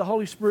today have the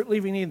Holy Spirit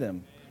living in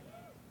them?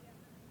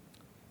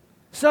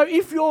 So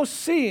if your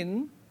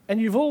sin, and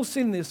you've all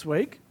sinned this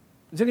week,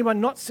 has anyone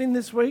not sinned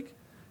this week?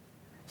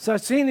 So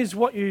sin is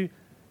what you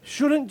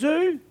shouldn't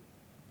do,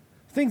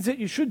 things that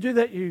you should do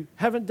that you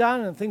haven't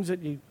done, and things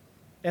that you,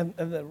 and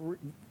the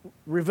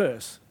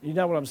reverse. You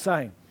know what I'm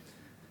saying.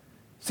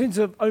 Sins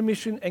of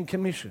omission and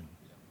commission.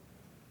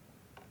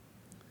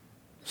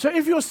 So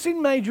if your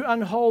sin made you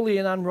unholy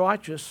and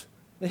unrighteous,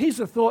 then here's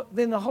the thought,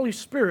 then the Holy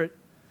Spirit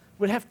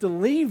would have to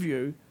leave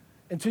you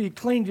until you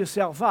cleaned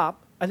yourself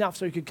up enough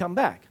so you could come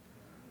back.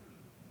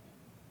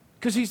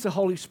 Because he's the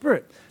Holy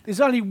Spirit.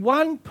 There's only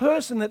one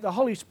person that the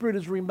Holy Spirit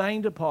has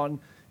remained upon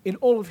in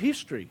all of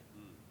history.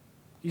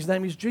 His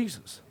name is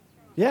Jesus.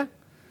 Yeah?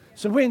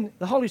 So when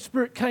the Holy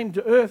Spirit came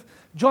to earth,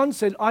 John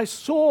said, I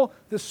saw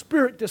the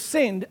Spirit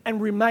descend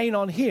and remain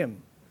on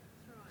him.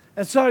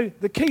 And so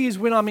the key is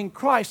when I'm in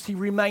Christ, he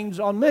remains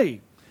on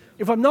me.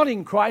 If I'm not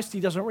in Christ, he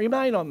doesn't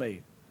remain on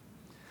me.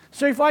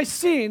 So if I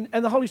sin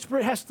and the Holy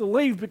Spirit has to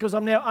leave because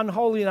I'm now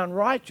unholy and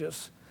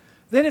unrighteous,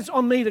 then it's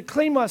on me to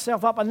clean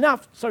myself up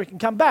enough so he can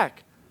come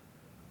back.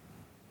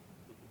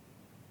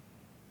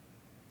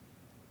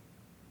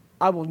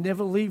 I will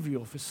never leave you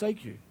or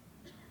forsake you.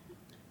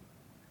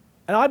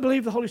 And I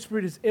believe the Holy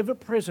Spirit is ever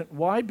present.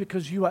 Why?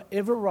 Because you are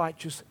ever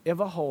righteous,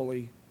 ever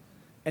holy,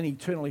 and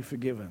eternally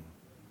forgiven.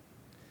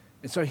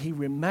 And so he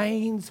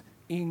remains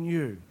in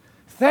you.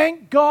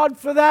 Thank God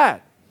for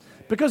that.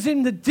 Because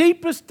in the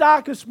deepest,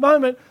 darkest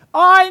moment,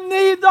 I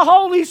need the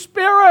Holy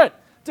Spirit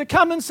to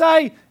come and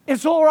say,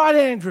 it's all right,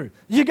 Andrew.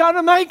 You're going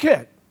to make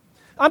it.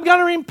 I'm going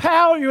to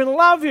empower you and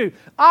love you.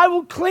 I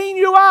will clean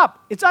you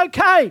up. It's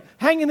okay.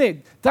 Hang in there.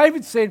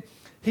 David said,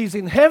 he's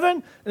in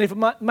heaven, and if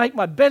I make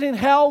my bed in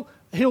hell,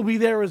 he'll be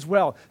there as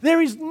well.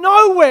 There is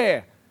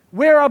nowhere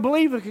where a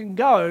believer can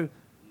go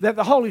that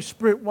the Holy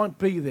Spirit won't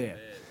be there.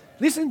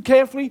 Listen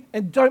carefully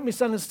and don't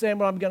misunderstand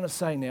what I'm going to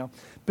say now.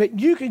 But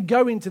you can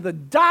go into the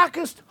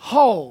darkest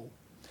hole.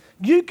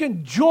 You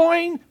can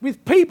join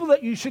with people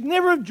that you should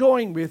never have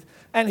joined with,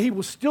 and he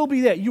will still be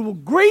there. You will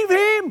grieve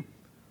him,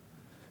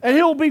 and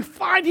he'll be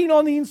fighting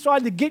on the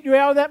inside to get you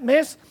out of that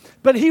mess,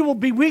 but he will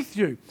be with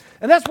you.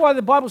 And that's why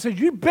the Bible says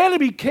you better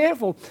be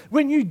careful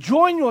when you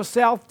join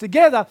yourself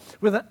together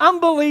with an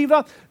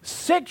unbeliever,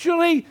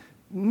 sexually,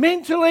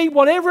 mentally,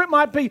 whatever it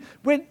might be.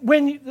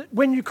 When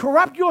you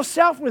corrupt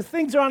yourself with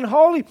things that are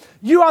unholy,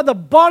 you are the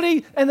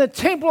body and the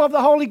temple of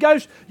the Holy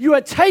Ghost. You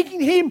are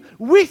taking him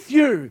with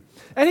you.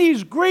 And he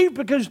is grieved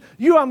because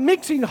you are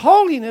mixing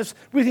holiness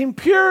with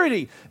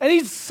impurity. And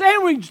he's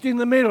sandwiched in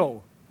the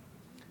middle,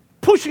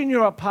 pushing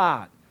you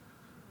apart.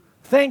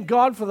 Thank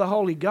God for the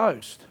Holy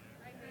Ghost.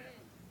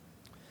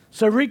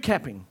 So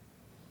recapping,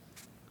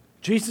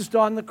 Jesus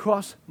died on the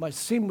cross. My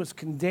sin was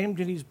condemned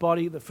in his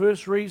body. The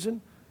first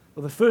reason,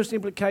 or the first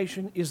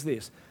implication is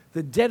this.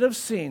 The debt of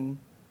sin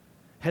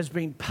has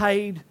been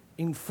paid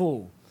in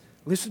full.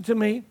 Listen to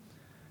me.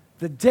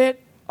 The debt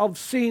of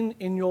sin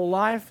in your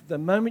life, the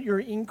moment you're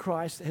in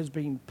Christ, has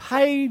been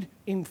paid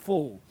in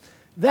full.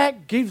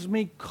 That gives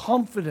me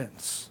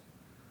confidence.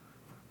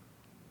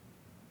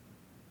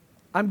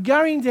 I'm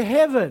going to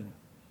heaven.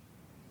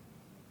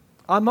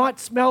 I might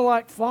smell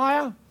like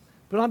fire,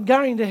 but I'm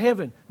going to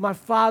heaven. My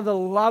Father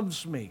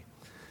loves me.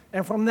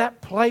 And from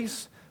that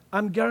place,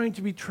 I'm going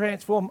to be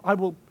transformed. I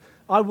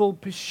will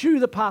pursue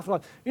the path of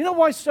life. You know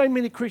why so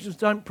many Christians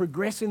don't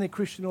progress in their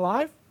Christian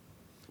life?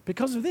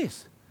 Because of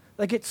this.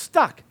 They get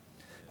stuck.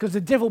 Because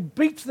the devil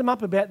beats them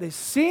up about their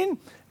sin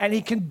and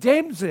he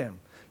condemns them.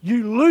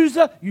 You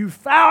loser, you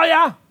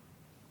failure.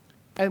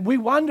 And we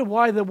wonder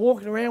why they're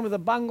walking around with a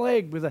bung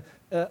leg, with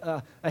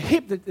a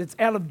hip that's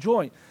out of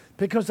joint.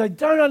 Because they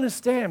don't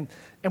understand.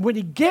 And when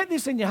you get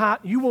this in your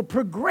heart, you will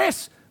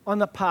progress on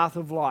the path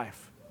of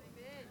life.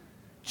 Amen.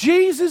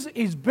 Jesus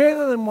is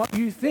better than what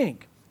you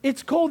think.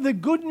 It's called the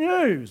good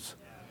news.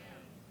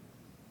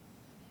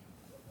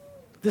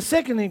 The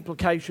second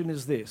implication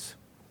is this.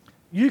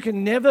 You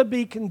can never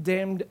be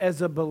condemned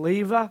as a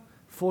believer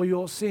for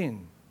your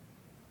sin.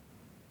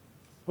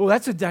 Well,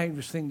 that's a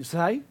dangerous thing to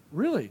say,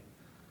 really.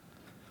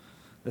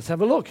 Let's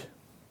have a look.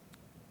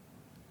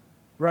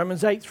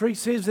 Romans 8:3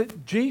 says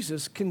that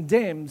Jesus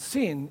condemned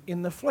sin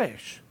in the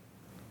flesh,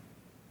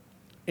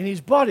 in his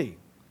body.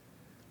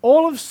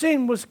 All of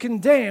sin was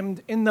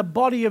condemned in the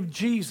body of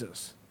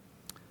Jesus.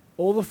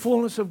 All the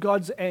fullness of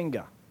God's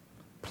anger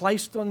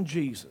placed on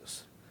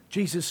Jesus.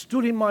 Jesus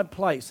stood in my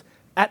place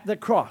at the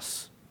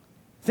cross.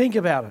 Think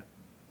about it.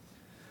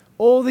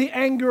 All the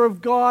anger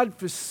of God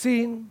for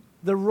sin,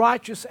 the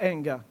righteous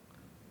anger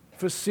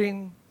for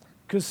sin,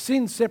 because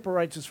sin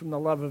separates us from the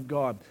love of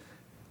God.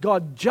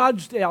 God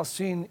judged our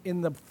sin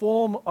in the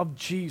form of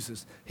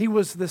Jesus. He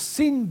was the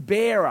sin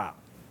bearer.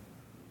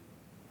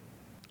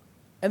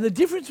 And the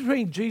difference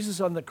between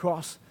Jesus on the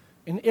cross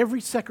and every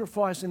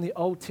sacrifice in the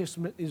Old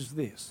Testament is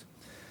this.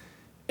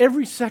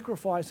 Every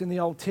sacrifice in the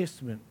Old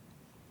Testament,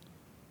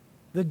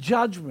 the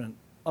judgment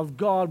of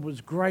God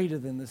was greater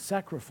than the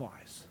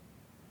sacrifice.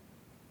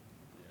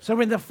 So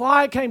when the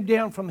fire came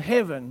down from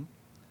heaven,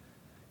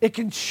 it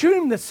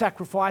consumed the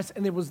sacrifice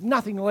and there was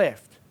nothing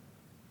left.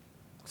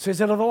 It says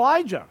that of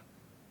Elijah.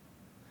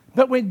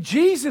 But when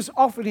Jesus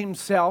offered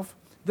himself,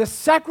 the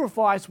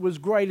sacrifice was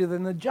greater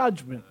than the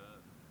judgment,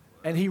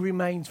 and he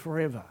remains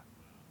forever.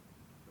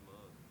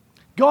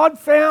 God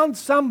found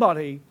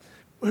somebody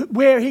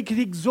where he could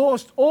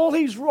exhaust all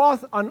his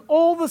wrath on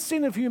all the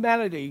sin of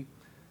humanity,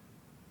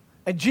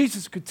 and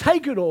Jesus could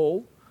take it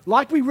all,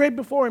 like we read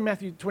before in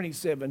Matthew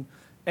 27,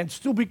 and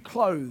still be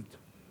clothed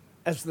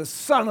as the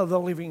Son of the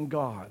living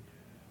God.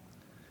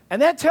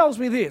 And that tells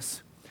me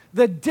this.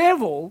 The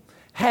devil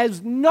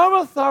has no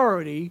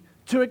authority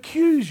to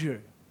accuse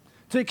you,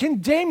 to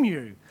condemn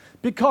you,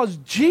 because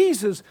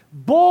Jesus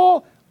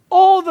bore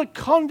all the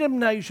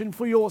condemnation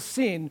for your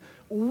sin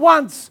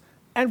once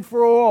and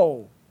for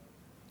all.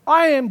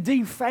 I am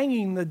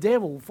defanging the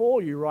devil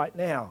for you right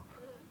now.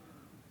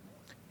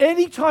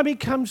 Anytime he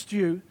comes to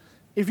you,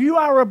 if you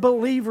are a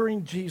believer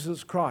in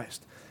Jesus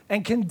Christ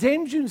and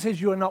condemns you and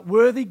says you are not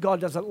worthy,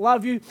 God doesn't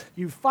love you,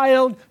 you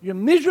failed, you're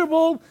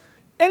miserable,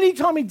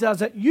 anytime he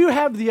does it, you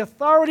have the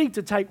authority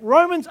to take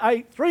Romans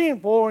 8, 3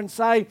 and 4 and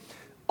say,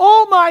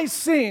 all my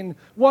sin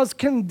was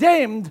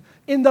condemned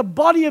in the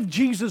body of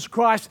Jesus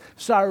Christ,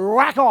 so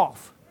rack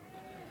off.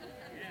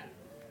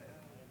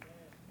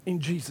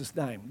 In Jesus'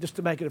 name, just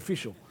to make it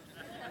official.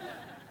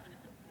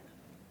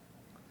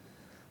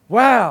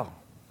 Wow.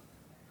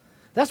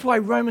 That's why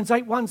Romans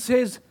 8:1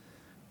 says,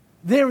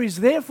 there is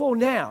therefore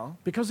now,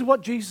 because of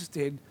what Jesus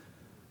did,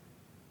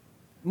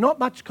 not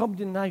much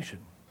condemnation.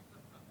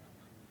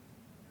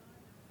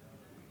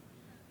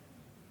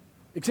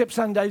 Except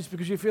Sundays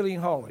because you're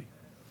feeling holy.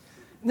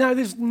 No,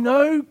 there's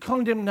no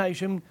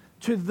condemnation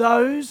to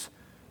those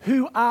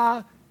who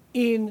are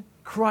in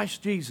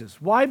Christ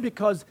Jesus. Why?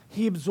 Because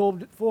he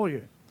absorbed it for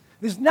you.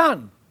 There's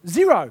none.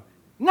 Zero.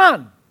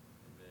 None.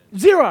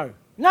 Zero.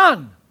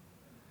 None.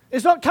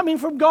 It's not coming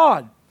from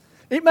God.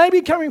 It may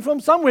be coming from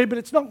somewhere, but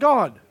it's not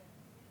God.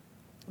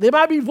 There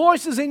may be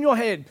voices in your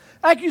head,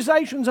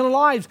 accusations and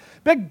lies,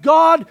 but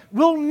God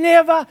will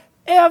never,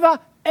 ever,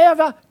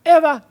 ever,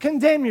 ever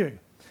condemn you.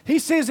 He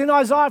says in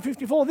Isaiah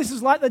 54, this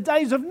is like the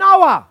days of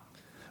Noah,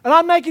 and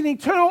I make an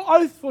eternal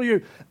oath for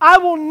you. I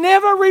will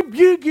never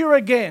rebuke you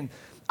again.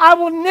 I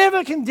will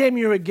never condemn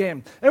you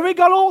again. And we've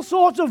got all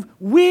sorts of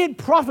weird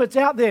prophets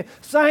out there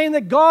saying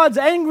that God's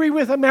angry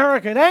with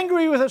America and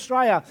angry with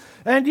Australia.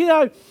 And, you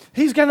know,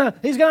 he's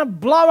gonna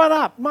blow it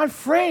up. My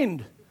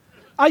friend,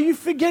 are you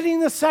forgetting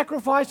the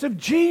sacrifice of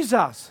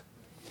Jesus?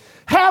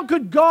 How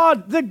could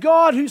God, the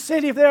God who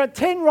said, if there are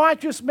 10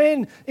 righteous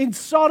men in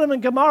Sodom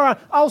and Gomorrah,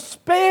 I'll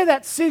spare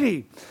that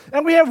city.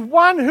 And we have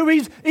one who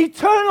is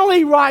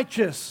eternally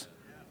righteous.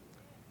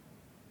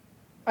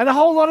 And a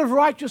whole lot of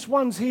righteous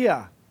ones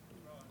here.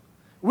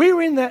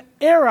 We're in the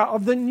era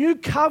of the new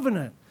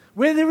covenant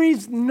where there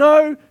is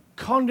no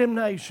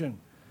condemnation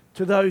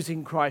to those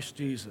in Christ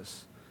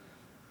Jesus.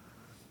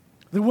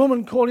 The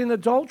woman caught in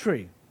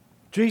adultery,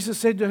 Jesus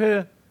said to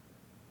her,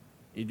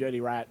 you dirty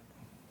rat.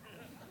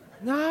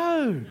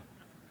 No.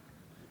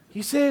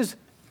 He says,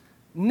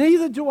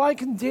 neither do I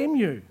condemn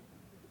you.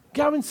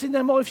 Go and sin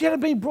no more. If you hadn't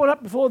been brought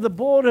up before the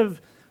board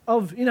of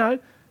you know,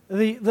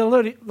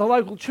 the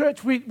local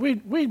church, we'd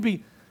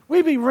be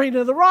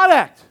reading the Riot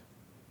Act.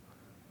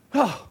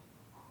 Oh.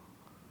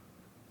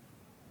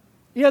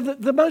 You know,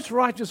 the most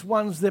righteous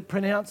ones that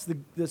pronounce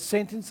the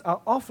sentence are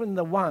often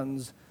the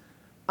ones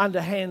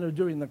underhand of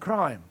doing the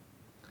crime.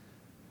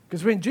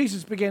 Because when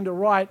Jesus began to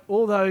write,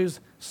 all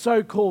those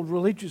so-called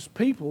religious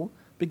people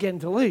began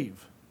to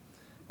leave.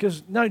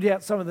 Because no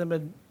doubt some of them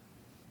had,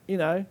 you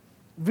know,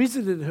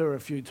 visited her a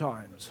few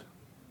times.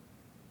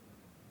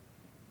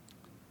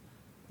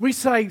 We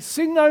say,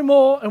 sin no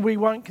more and we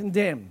won't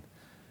condemn.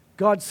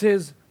 God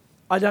says,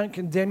 I don't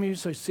condemn you,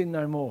 so sin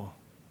no more.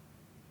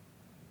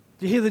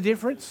 Do you hear the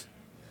difference?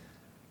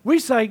 We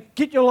say,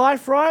 get your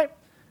life right,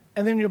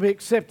 and then you'll be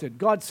accepted.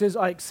 God says,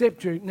 I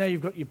accept you, now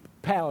you've got your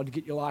power to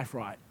get your life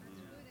right.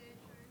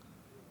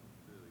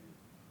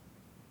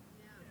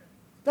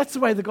 That's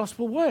the way the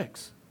gospel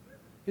works.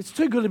 It's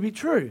too good to be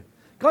true.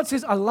 God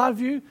says, I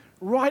love you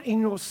right in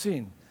your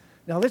sin.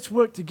 Now let's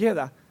work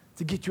together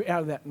to get you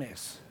out of that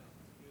mess.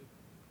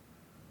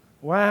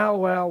 Wow,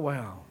 wow,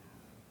 wow.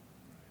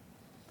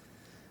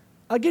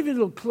 I'll give you a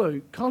little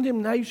clue.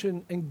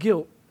 Condemnation and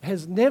guilt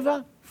has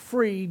never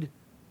freed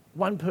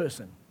one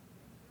person.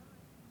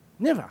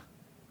 Never.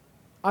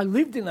 I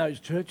lived in those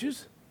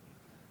churches.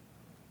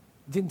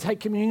 Didn't take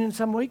communion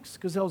some weeks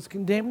because I was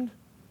condemned.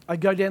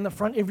 I'd go down the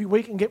front every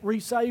week and get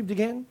resaved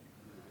again.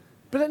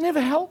 But it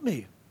never helped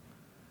me.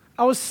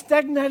 I was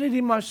stagnated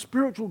in my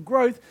spiritual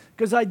growth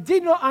because I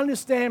did not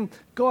understand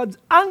God's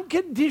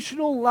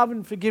unconditional love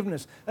and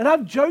forgiveness. And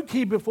I've joked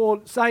here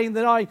before saying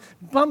that I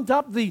bumped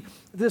up the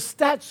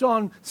stats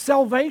on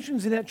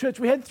salvations in our church.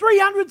 We had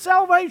 300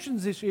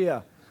 salvations this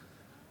year.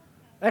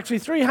 Actually,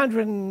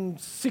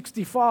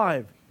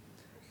 365.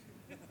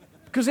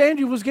 Because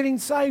Andrew was getting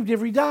saved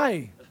every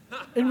day.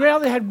 And we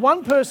only had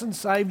one person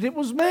saved, it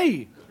was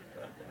me.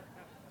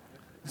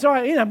 So,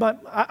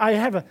 I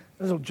have a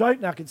little joke,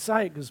 and I could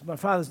say it because my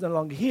father's no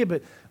longer here,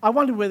 but I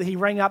wondered whether he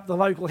rang up the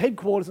local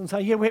headquarters and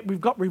say, yeah, we've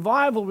got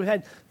revival. We've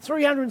had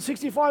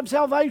 365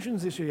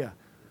 salvations this year.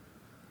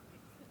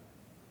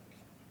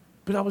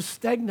 But I was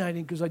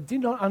stagnating because I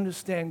did not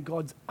understand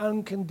God's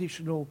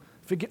unconditional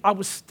forgiveness. I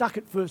was stuck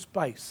at first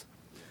base.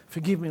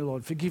 Forgive me,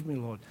 Lord. Forgive me,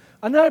 Lord.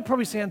 I know it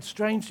probably sounds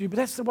strange to you, but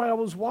that's the way I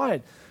was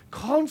wired.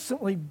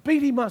 Constantly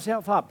beating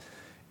myself up.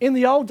 In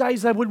the old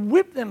days, they would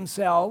whip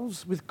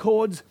themselves with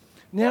cords.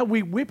 Now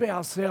we whip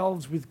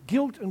ourselves with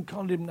guilt and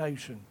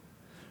condemnation.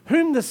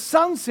 Whom the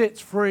Son sets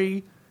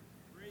free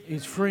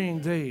is free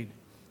indeed.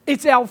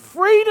 It's our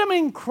freedom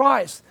in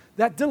Christ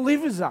that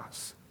delivers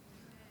us.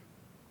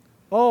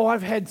 Oh,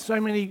 I've had so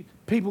many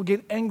people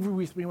get angry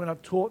with me when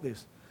I've taught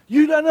this.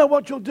 You don't know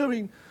what you're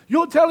doing.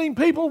 You're telling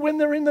people when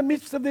they're in the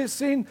midst of their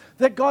sin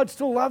that God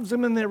still loves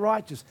them and they're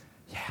righteous.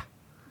 Yeah,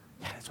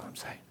 that's what I'm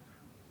saying.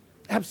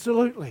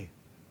 Absolutely.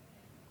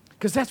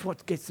 Because that's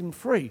what gets them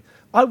free.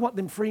 I want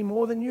them free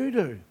more than you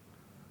do.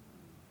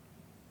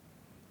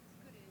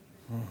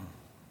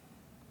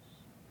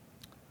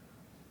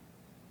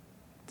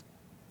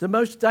 The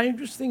most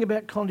dangerous thing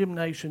about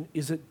condemnation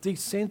is it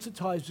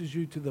desensitizes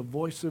you to the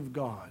voice of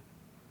God.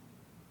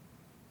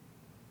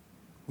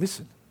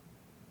 Listen.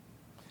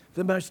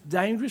 The most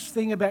dangerous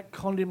thing about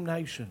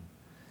condemnation,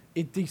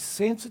 it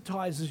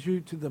desensitizes you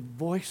to the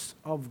voice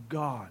of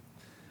God.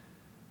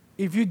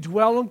 If you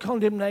dwell on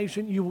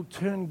condemnation, you will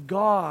turn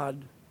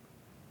God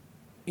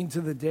into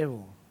the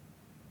devil.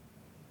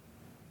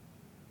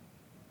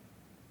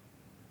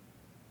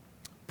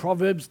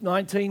 Proverbs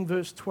 19,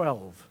 verse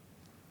 12.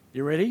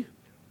 You ready?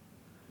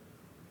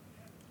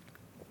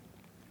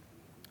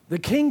 The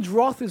king's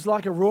wrath is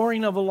like a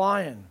roaring of a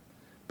lion,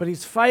 but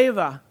his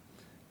favor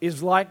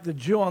is like the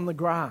dew on the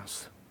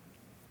grass.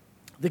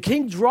 The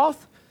king's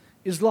wrath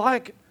is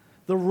like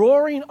the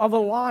roaring of a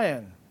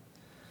lion,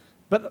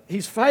 but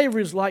his favor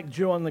is like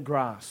dew on the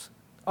grass.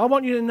 I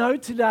want you to know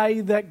today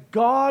that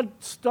God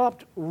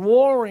stopped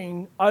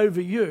roaring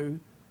over you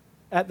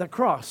at the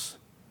cross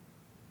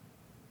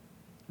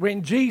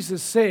when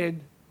Jesus said,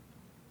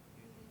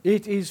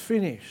 "It is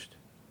finished."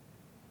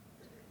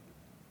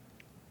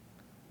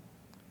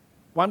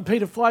 1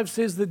 Peter 5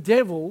 says the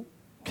devil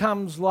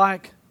comes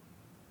like...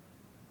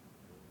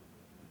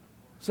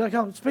 So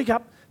come on, speak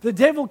up. The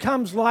devil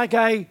comes like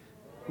a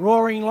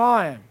roaring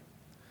lion.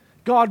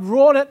 God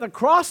roared at the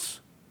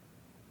cross,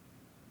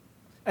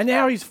 and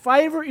now his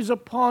favor is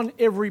upon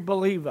every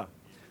believer.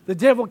 The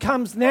devil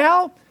comes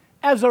now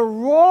as a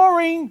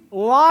roaring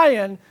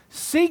lion,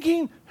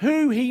 seeking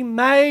who he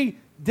may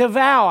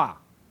devour.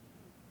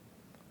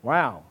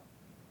 Wow.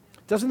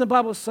 Doesn't the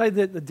Bible say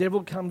that the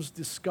devil comes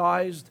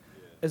disguised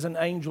as an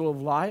angel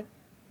of light?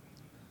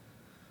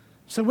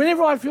 So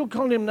whenever I feel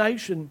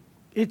condemnation,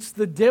 it's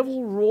the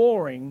devil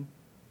roaring,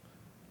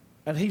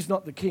 and he's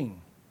not the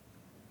king.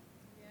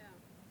 Yeah.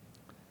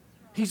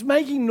 He's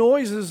making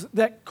noises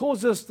that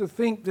cause us to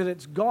think that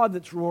it's God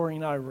that's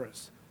roaring over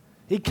us.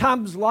 He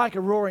comes like a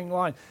roaring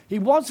lion. He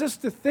wants us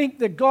to think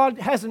that God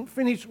hasn't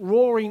finished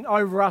roaring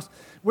over us,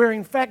 where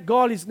in fact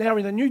God is now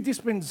in a new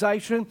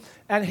dispensation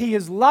and he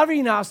is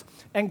loving us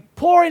and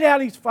pouring out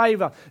his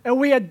favor. And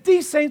we are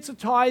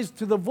desensitized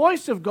to the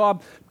voice of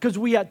God because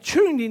we are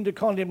tuned into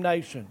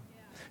condemnation.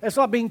 Yeah. It's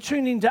like being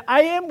tuned into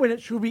AM when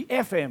it should be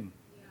FM.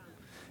 Yeah.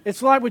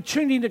 It's like we're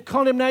tuned into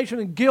condemnation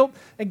and guilt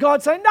and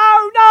God saying, no,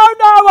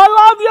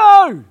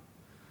 I love you.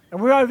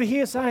 And we're over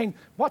here saying,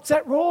 what's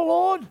that roar,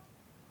 Lord?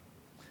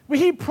 We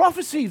hear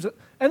prophecies,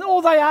 and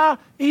all they are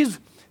is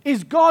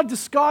God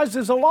disguised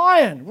as a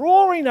lion,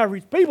 roaring over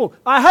his people.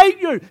 I hate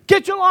you.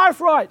 Get your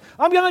life right.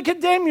 I'm going to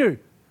condemn you.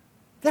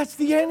 That's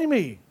the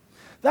enemy.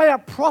 They are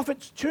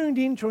prophets tuned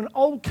into an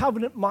old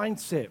covenant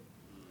mindset.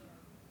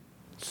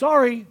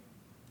 Sorry.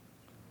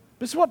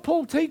 This is what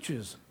Paul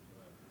teaches.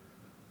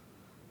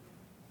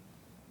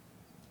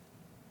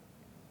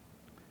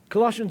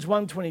 Colossians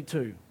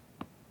 1:22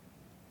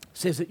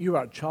 says that you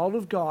are a child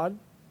of God,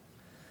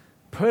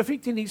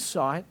 perfect in his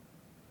sight.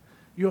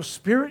 Your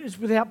spirit is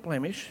without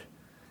blemish.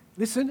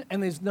 Listen,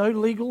 and there's no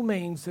legal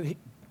means that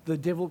the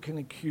devil can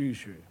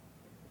accuse you.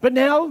 But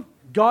now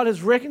God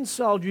has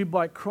reconciled you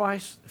by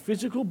Christ's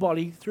physical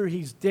body through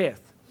his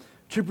death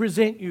to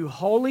present you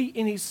holy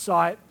in his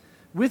sight,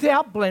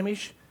 without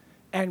blemish,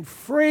 and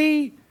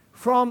free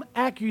from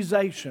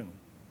accusation.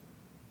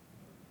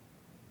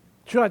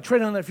 Should I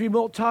tread on a few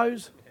more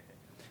toes?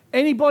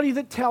 Anybody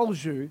that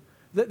tells you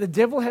that the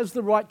devil has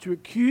the right to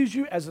accuse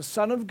you as a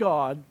son of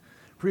God,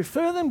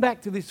 refer them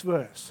back to this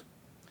verse.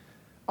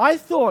 I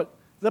thought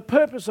the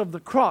purpose of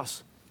the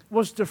cross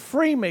was to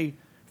free me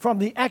from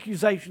the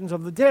accusations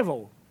of the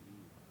devil.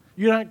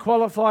 You don't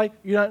qualify,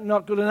 you're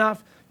not good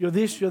enough, you're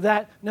this, you're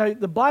that. No,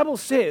 the Bible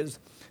says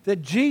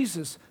that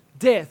Jesus'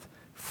 death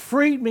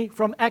freed me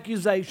from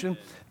accusation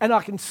and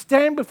I can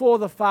stand before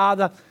the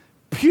Father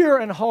pure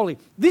and holy.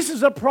 This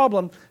is a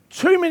problem.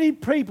 Too many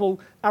people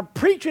are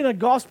preaching a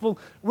gospel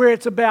where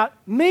it's about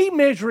me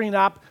measuring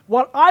up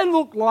what I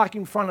look like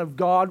in front of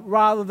God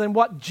rather than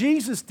what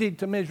Jesus did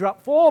to measure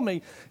up for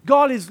me.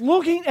 God is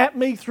looking at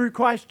me through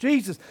Christ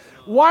Jesus.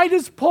 Why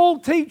does Paul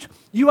teach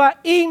you are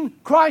in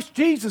Christ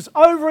Jesus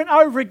over and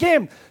over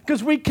again?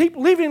 Because we keep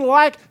living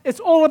like it's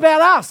all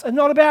about us and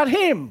not about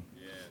him.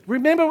 Yeah.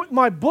 Remember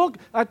my book,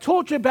 I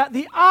taught you about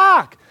the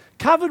ark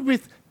covered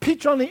with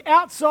pitch on the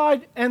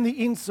outside and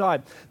the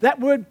inside.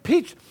 That word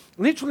pitch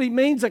literally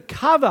means a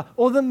cover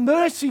or the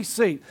mercy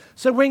seat.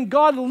 So when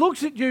God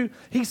looks at you,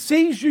 he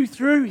sees you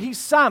through his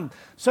Son.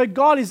 So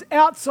God is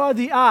outside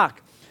the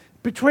ark.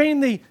 Between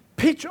the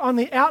pitch on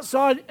the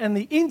outside and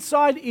the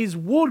inside is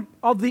wood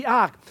of the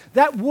ark.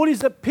 That wood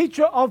is a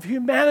picture of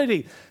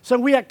humanity. So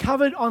we are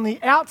covered on the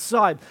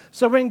outside.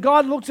 So when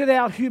God looks at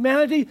our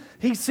humanity,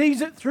 he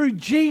sees it through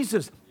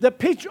Jesus. The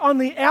pitch on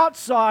the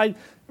outside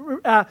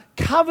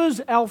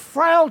covers our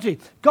frailty.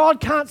 God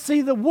can't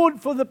see the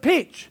wood for the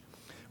pitch.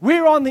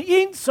 We're on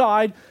the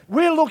inside,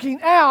 we're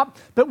looking out,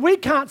 but we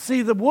can't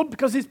see the wood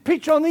because there's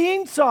pitch on the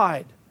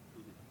inside.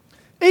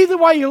 Either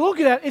way you look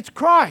at it, it's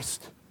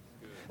Christ.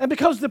 And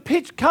because the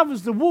pitch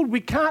covers the wood,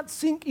 we can't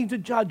sink into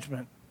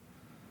judgment.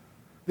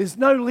 There's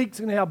no leaks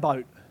in our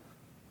boat.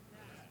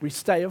 We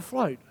stay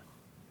afloat.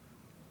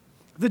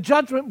 The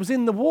judgment was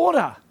in the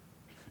water,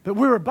 but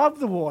we're above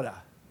the water.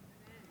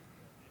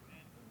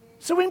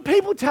 So when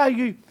people tell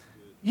you,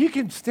 you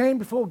can stand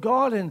before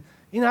God and,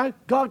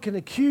 God can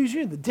accuse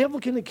you, and the devil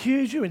can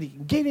accuse you, and he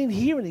can get in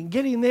here and he can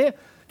get in there,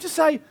 just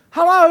say,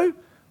 hello,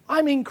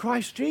 I'm in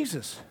Christ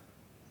Jesus.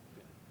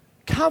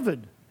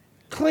 Covered,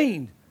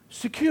 clean,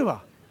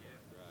 secure.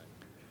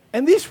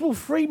 And this will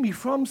free me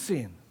from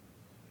sin.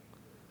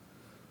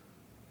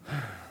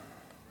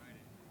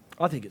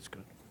 I think it's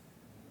good.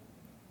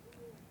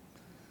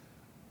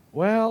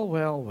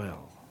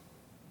 Well.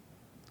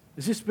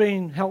 Has this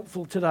been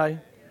helpful today?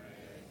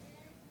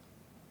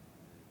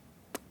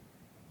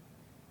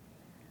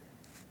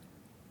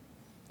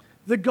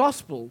 The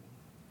gospel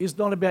is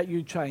not about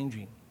you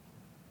changing.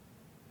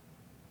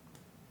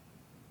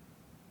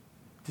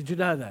 Did you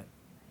know that?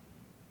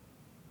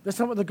 That's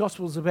not what the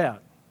gospel is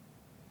about.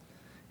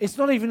 It's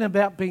not even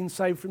about being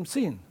saved from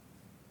sin.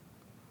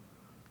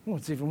 Well,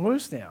 it's even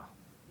worse now.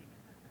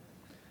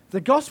 The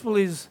gospel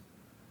is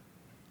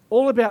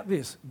all about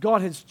this.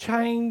 God has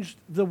changed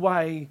the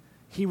way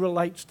he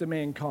relates to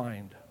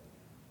mankind.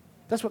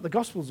 That's what the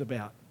gospel is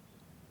about.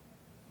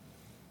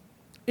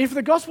 If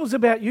the gospel is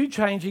about you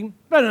changing,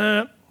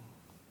 because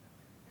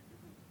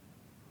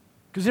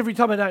every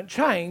time I don't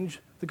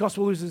change, the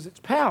gospel loses its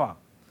power.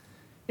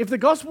 If the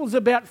gospel is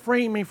about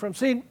freeing me from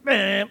sin,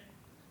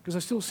 because I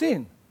still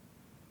sin.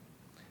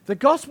 The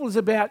gospel is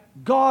about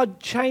God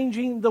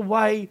changing the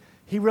way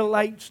he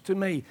relates to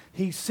me.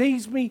 He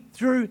sees me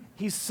through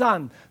his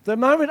Son. The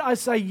moment I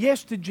say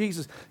yes to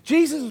Jesus,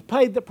 Jesus has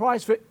paid the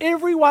price for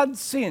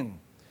everyone's sin.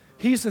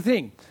 Here's the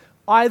thing.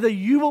 Either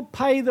you will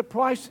pay the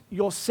price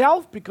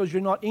yourself because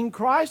you're not in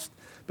Christ,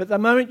 but the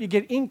moment you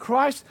get in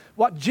Christ,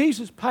 what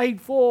Jesus paid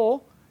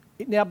for,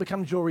 it now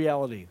becomes your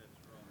reality.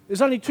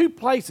 There's only two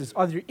places.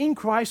 Either you're in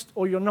Christ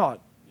or you're not.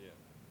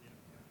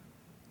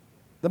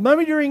 The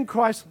moment you're in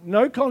Christ,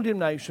 no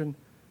condemnation,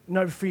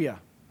 no fear.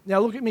 Now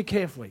look at me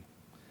carefully.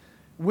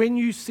 When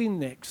you sin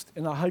next,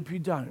 and I hope you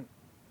don't,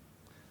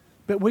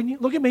 but when you,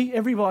 look at me,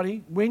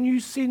 everybody, when you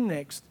sin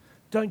next,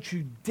 don't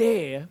you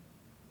dare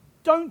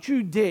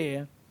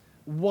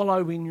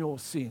wallow in your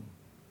sin.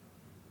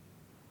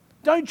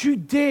 Don't you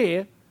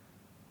dare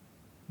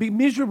be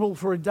miserable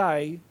for a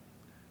day,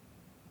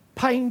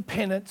 paying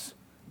penance,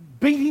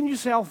 beating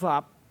yourself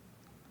up,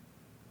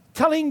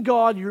 telling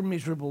God you're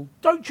miserable.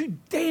 Don't you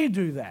dare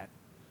do that.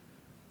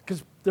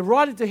 Because the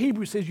writer to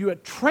Hebrews says you are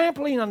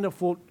trampling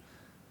underfoot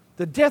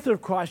the death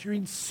of Christ. You're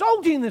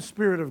insulting the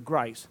Spirit of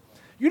grace.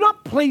 You're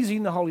not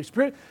pleasing the Holy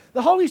Spirit.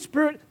 The Holy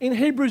Spirit in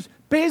Hebrews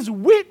bears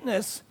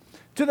witness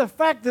to the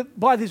fact that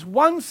by this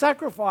one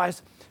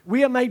sacrifice,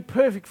 we are made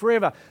perfect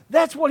forever.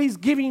 That's what he's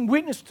giving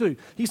witness to.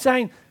 He's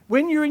saying,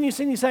 when you're in your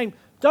sin, he's saying,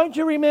 don't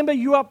you remember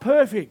you are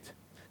perfect?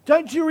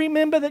 Don't you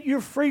remember that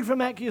you're free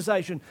from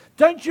accusation?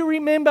 Don't you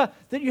remember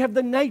that you have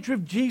the nature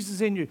of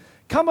Jesus in you?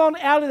 Come on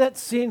out of that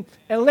sin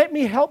and let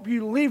me help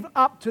you live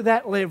up to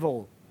that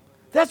level.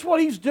 That's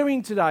what he's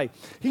doing today.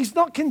 He's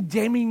not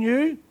condemning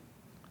you.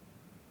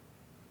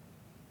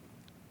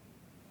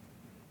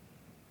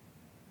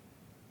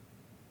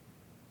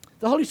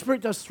 The Holy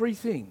Spirit does three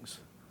things.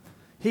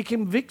 He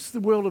convicts the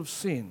world of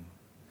sin.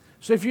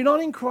 So if you're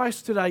not in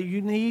Christ today,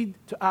 you need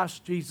to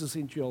ask Jesus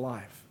into your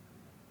life.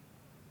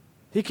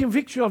 He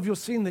convicts you of your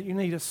sin, that you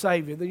need a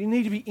Savior, that you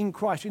need to be in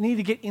Christ. You need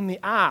to get in the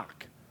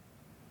ark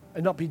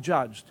and not be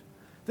judged.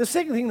 The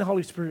second thing the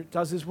Holy Spirit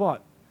does is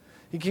what?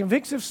 He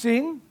convicts of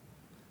sin.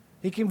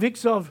 He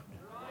convicts of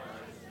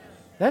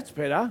righteousness. That's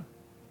better.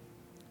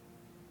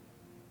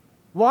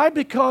 Why?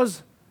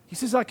 Because he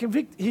says,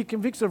 he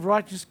convicts of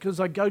righteousness because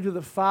I go to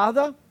the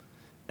Father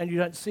and you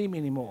don't see me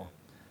anymore.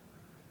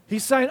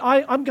 He's saying,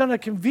 I'm going to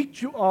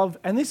convict you of,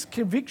 and this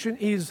conviction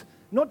is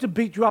not to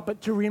beat you up,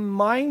 but to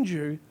remind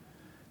you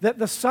that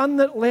the Son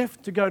that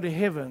left to go to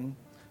heaven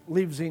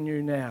lives in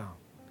you now.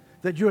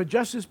 That you are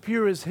just as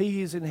pure as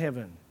he is in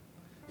heaven.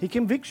 He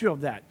convicts you of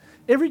that.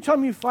 Every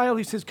time you fail,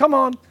 he says, come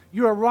on,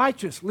 you are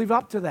righteous. Live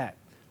up to that.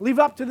 Live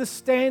up to the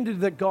standard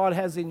that God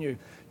has in you.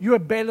 You are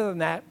better than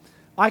that.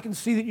 I can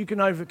see that you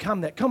can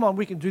overcome that. Come on,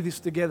 we can do this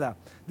together.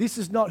 This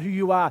is not who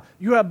you are.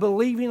 You are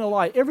believing a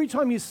lie. Every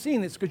time you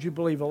sin, it's because you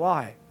believe a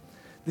lie.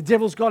 The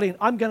devil's got in.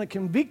 I'm going to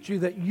convict you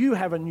that you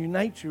have a new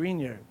nature in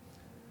you.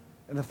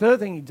 And the third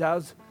thing he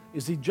does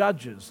is he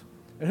judges.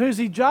 And who's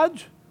he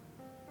judge?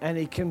 And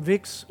he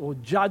convicts or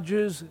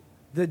judges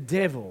the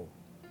devil.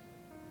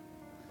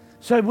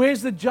 So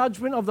where's the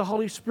judgment of the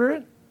Holy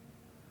Spirit?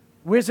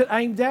 Where's it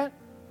aimed at?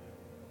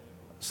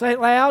 Say it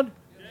loud.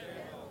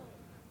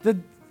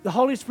 The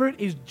Holy Spirit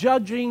is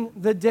judging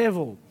the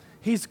devil.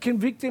 He's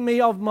convicting me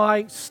of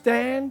my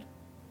stand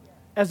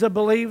as a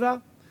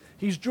believer.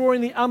 He's drawing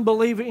the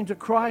unbeliever into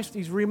Christ.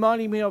 He's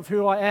reminding me of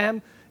who I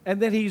am.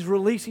 And then he's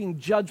releasing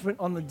judgment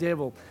on the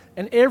devil.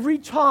 And every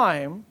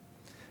time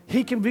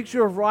he convicts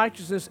you of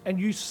righteousness and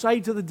you say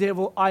to the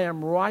devil, I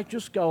am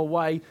righteous, go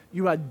away,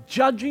 you are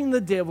judging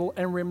the devil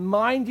and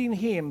reminding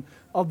him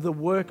of the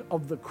work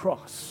of the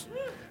cross.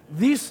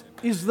 This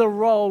is the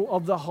role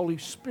of the Holy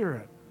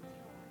Spirit.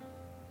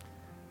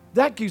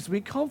 That gives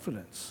me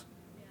confidence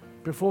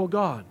before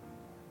God.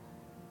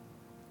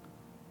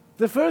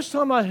 The first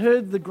time I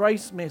heard the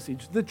grace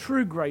message, the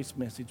true grace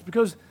message,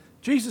 because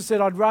Jesus said,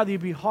 I'd rather you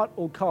be hot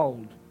or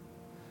cold.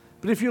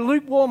 But if you're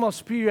lukewarm, I'll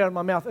spew you out of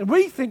my mouth. And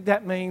we think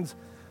that means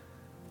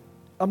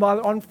I'm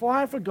either on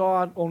fire for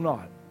God or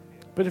not.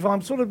 But if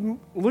I'm sort of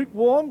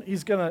lukewarm,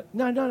 he's going to,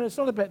 no, it's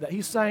not about that.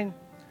 He's saying,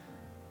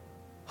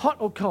 hot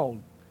or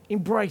cold,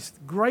 embrace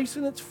grace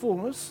in its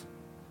fullness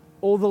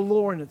or the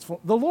law in its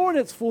fullness. The law in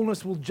its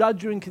fullness will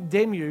judge you and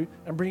condemn you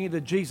and bring you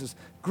to Jesus.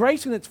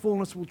 Grace in its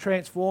fullness will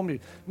transform you.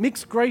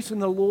 Mix grace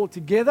and the law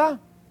together.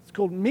 It's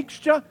called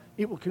mixture.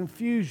 It will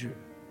confuse you.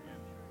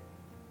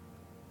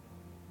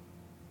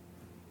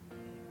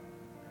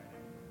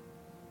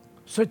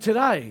 So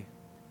today,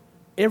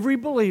 every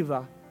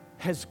believer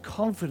has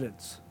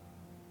confidence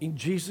in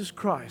Jesus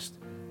Christ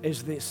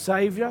as their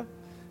Savior,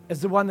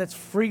 as the one that's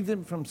freed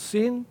them from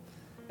sin,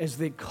 as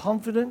their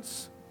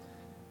confidence,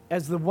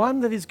 as the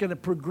one that is going to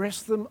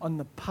progress them on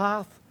the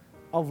path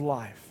of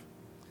life.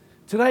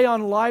 Today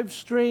on live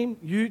stream,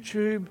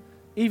 YouTube,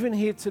 even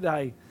here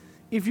today,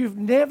 if you've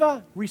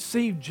never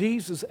received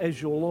Jesus as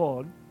your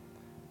Lord,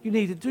 you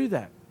need to do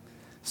that.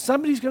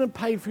 Somebody's going to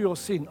pay for your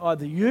sin,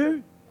 either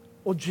you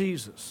or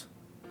Jesus.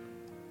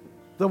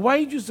 The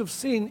wages of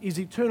sin is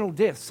eternal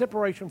death,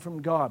 separation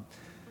from God.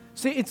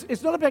 See,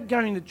 it's not about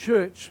going to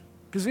church,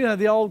 because, you know,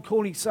 the old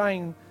corny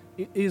saying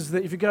is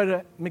that if you go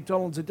to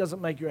McDonald's, it doesn't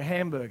make you a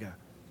hamburger.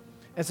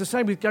 It's the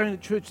same with going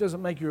to church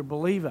doesn't make you a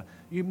believer.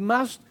 You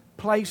must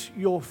place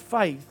your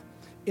faith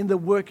in the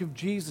work of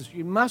Jesus.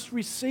 You must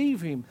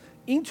receive him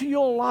into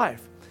your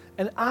life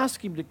and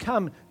ask him to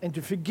come and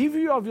to forgive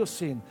you of your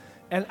sin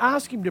and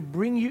ask him to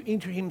bring you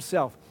into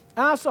himself.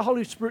 Ask the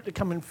Holy Spirit to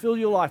come and fill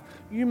your life.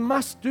 You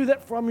must do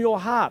that from your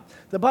heart.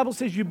 The Bible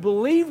says you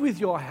believe with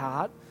your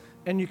heart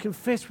and you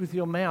confess with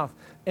your mouth,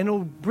 and it will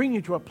bring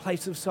you to a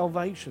place of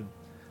salvation.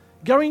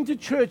 Going to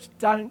church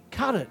don't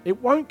cut it.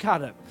 It won't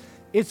cut it.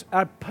 It's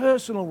a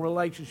personal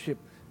relationship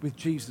with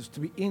Jesus, to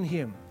be in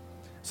him.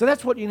 So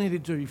that's what you need to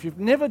do. If you've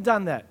never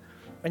done that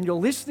and you're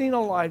listening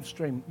on live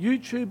stream,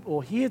 YouTube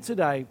or here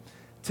today,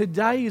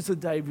 today is the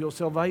day of your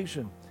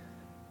salvation.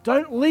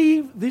 Don't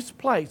leave this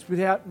place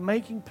without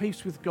making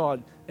peace with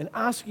God and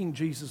asking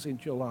Jesus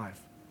into your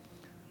life.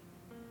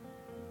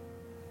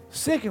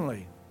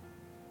 Secondly,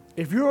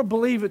 if you're a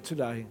believer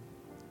today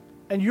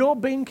and you're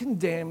being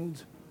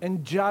condemned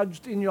and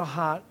judged in your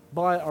heart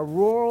by a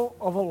roar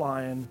of a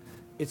lion,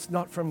 it's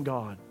not from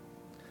God.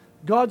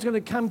 God's going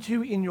to come to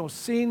you in your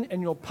sin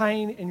and your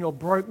pain and your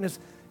brokenness,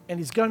 and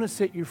he's going to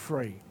set you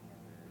free.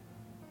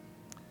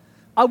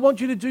 I want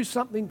you to do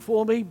something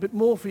for me, but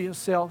more for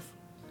yourself.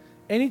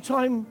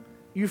 Anytime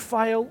you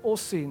fail or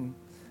sin,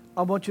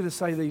 I want you to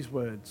say these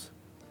words.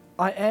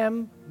 I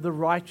am the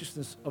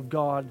righteousness of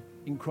God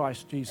in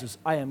Christ Jesus.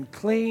 I am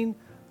clean,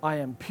 I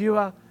am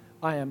pure,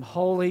 I am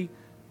holy,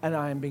 and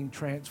I am being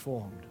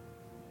transformed.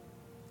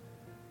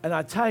 And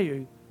I tell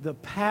you, the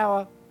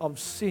power of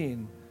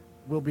sin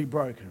will be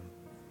broken.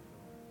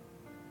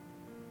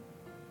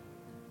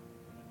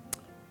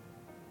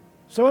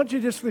 So I want you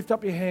to just lift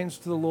up your hands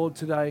to the Lord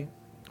today.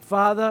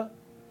 Father,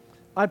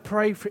 I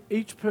pray for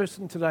each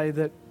person today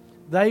that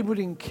they would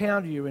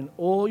encounter you in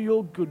all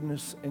your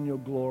goodness and your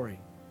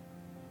glory.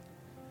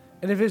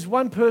 And if there's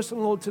one person,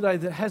 Lord, today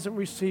that hasn't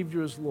received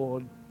you as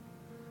Lord,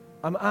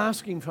 I'm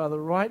asking, Father,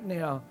 right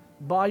now,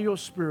 by your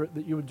Spirit,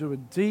 that you would do a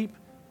deep,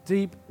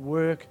 deep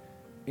work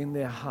in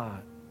their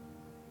heart.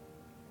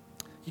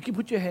 You can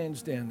put your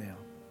hands down now.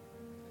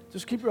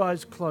 Just keep your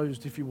eyes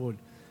closed if you would.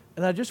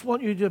 And I just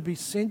want you to be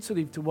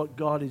sensitive to what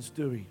God is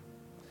doing,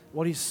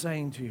 what he's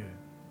saying to you.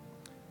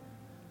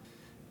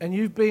 And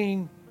you've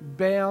been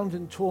bound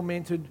and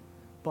tormented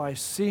by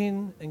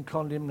sin and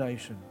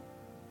condemnation.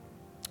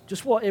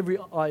 Just while every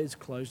eye is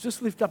closed,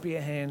 just lift up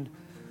your hand.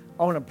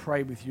 I want to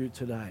pray with you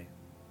today.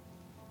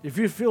 If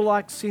you feel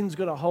like sin's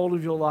got a hold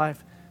of your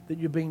life, that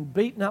you're being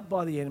beaten up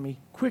by the enemy,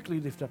 quickly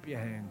lift up your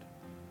hand.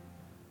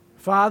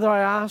 Father, I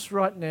ask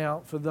right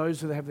now for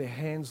those that have their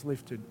hands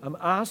lifted. I'm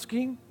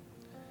asking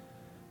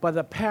by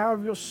the power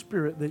of your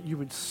Spirit that you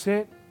would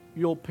set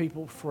your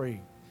people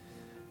free.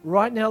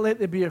 Right now, let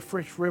there be a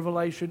fresh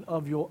revelation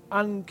of your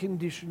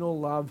unconditional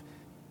love,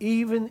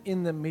 even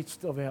in the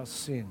midst of our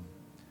sin.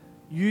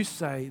 You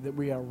say that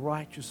we are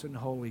righteous and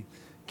holy.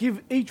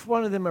 Give each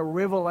one of them a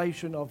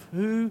revelation of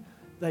who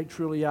they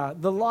truly are.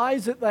 The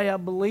lies that they are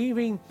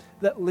believing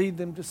that lead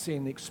them to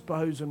sin,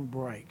 expose and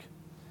break.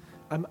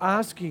 I'm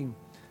asking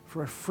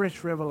for a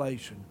fresh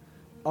revelation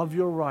of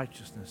your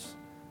righteousness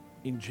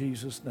in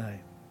Jesus'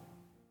 name.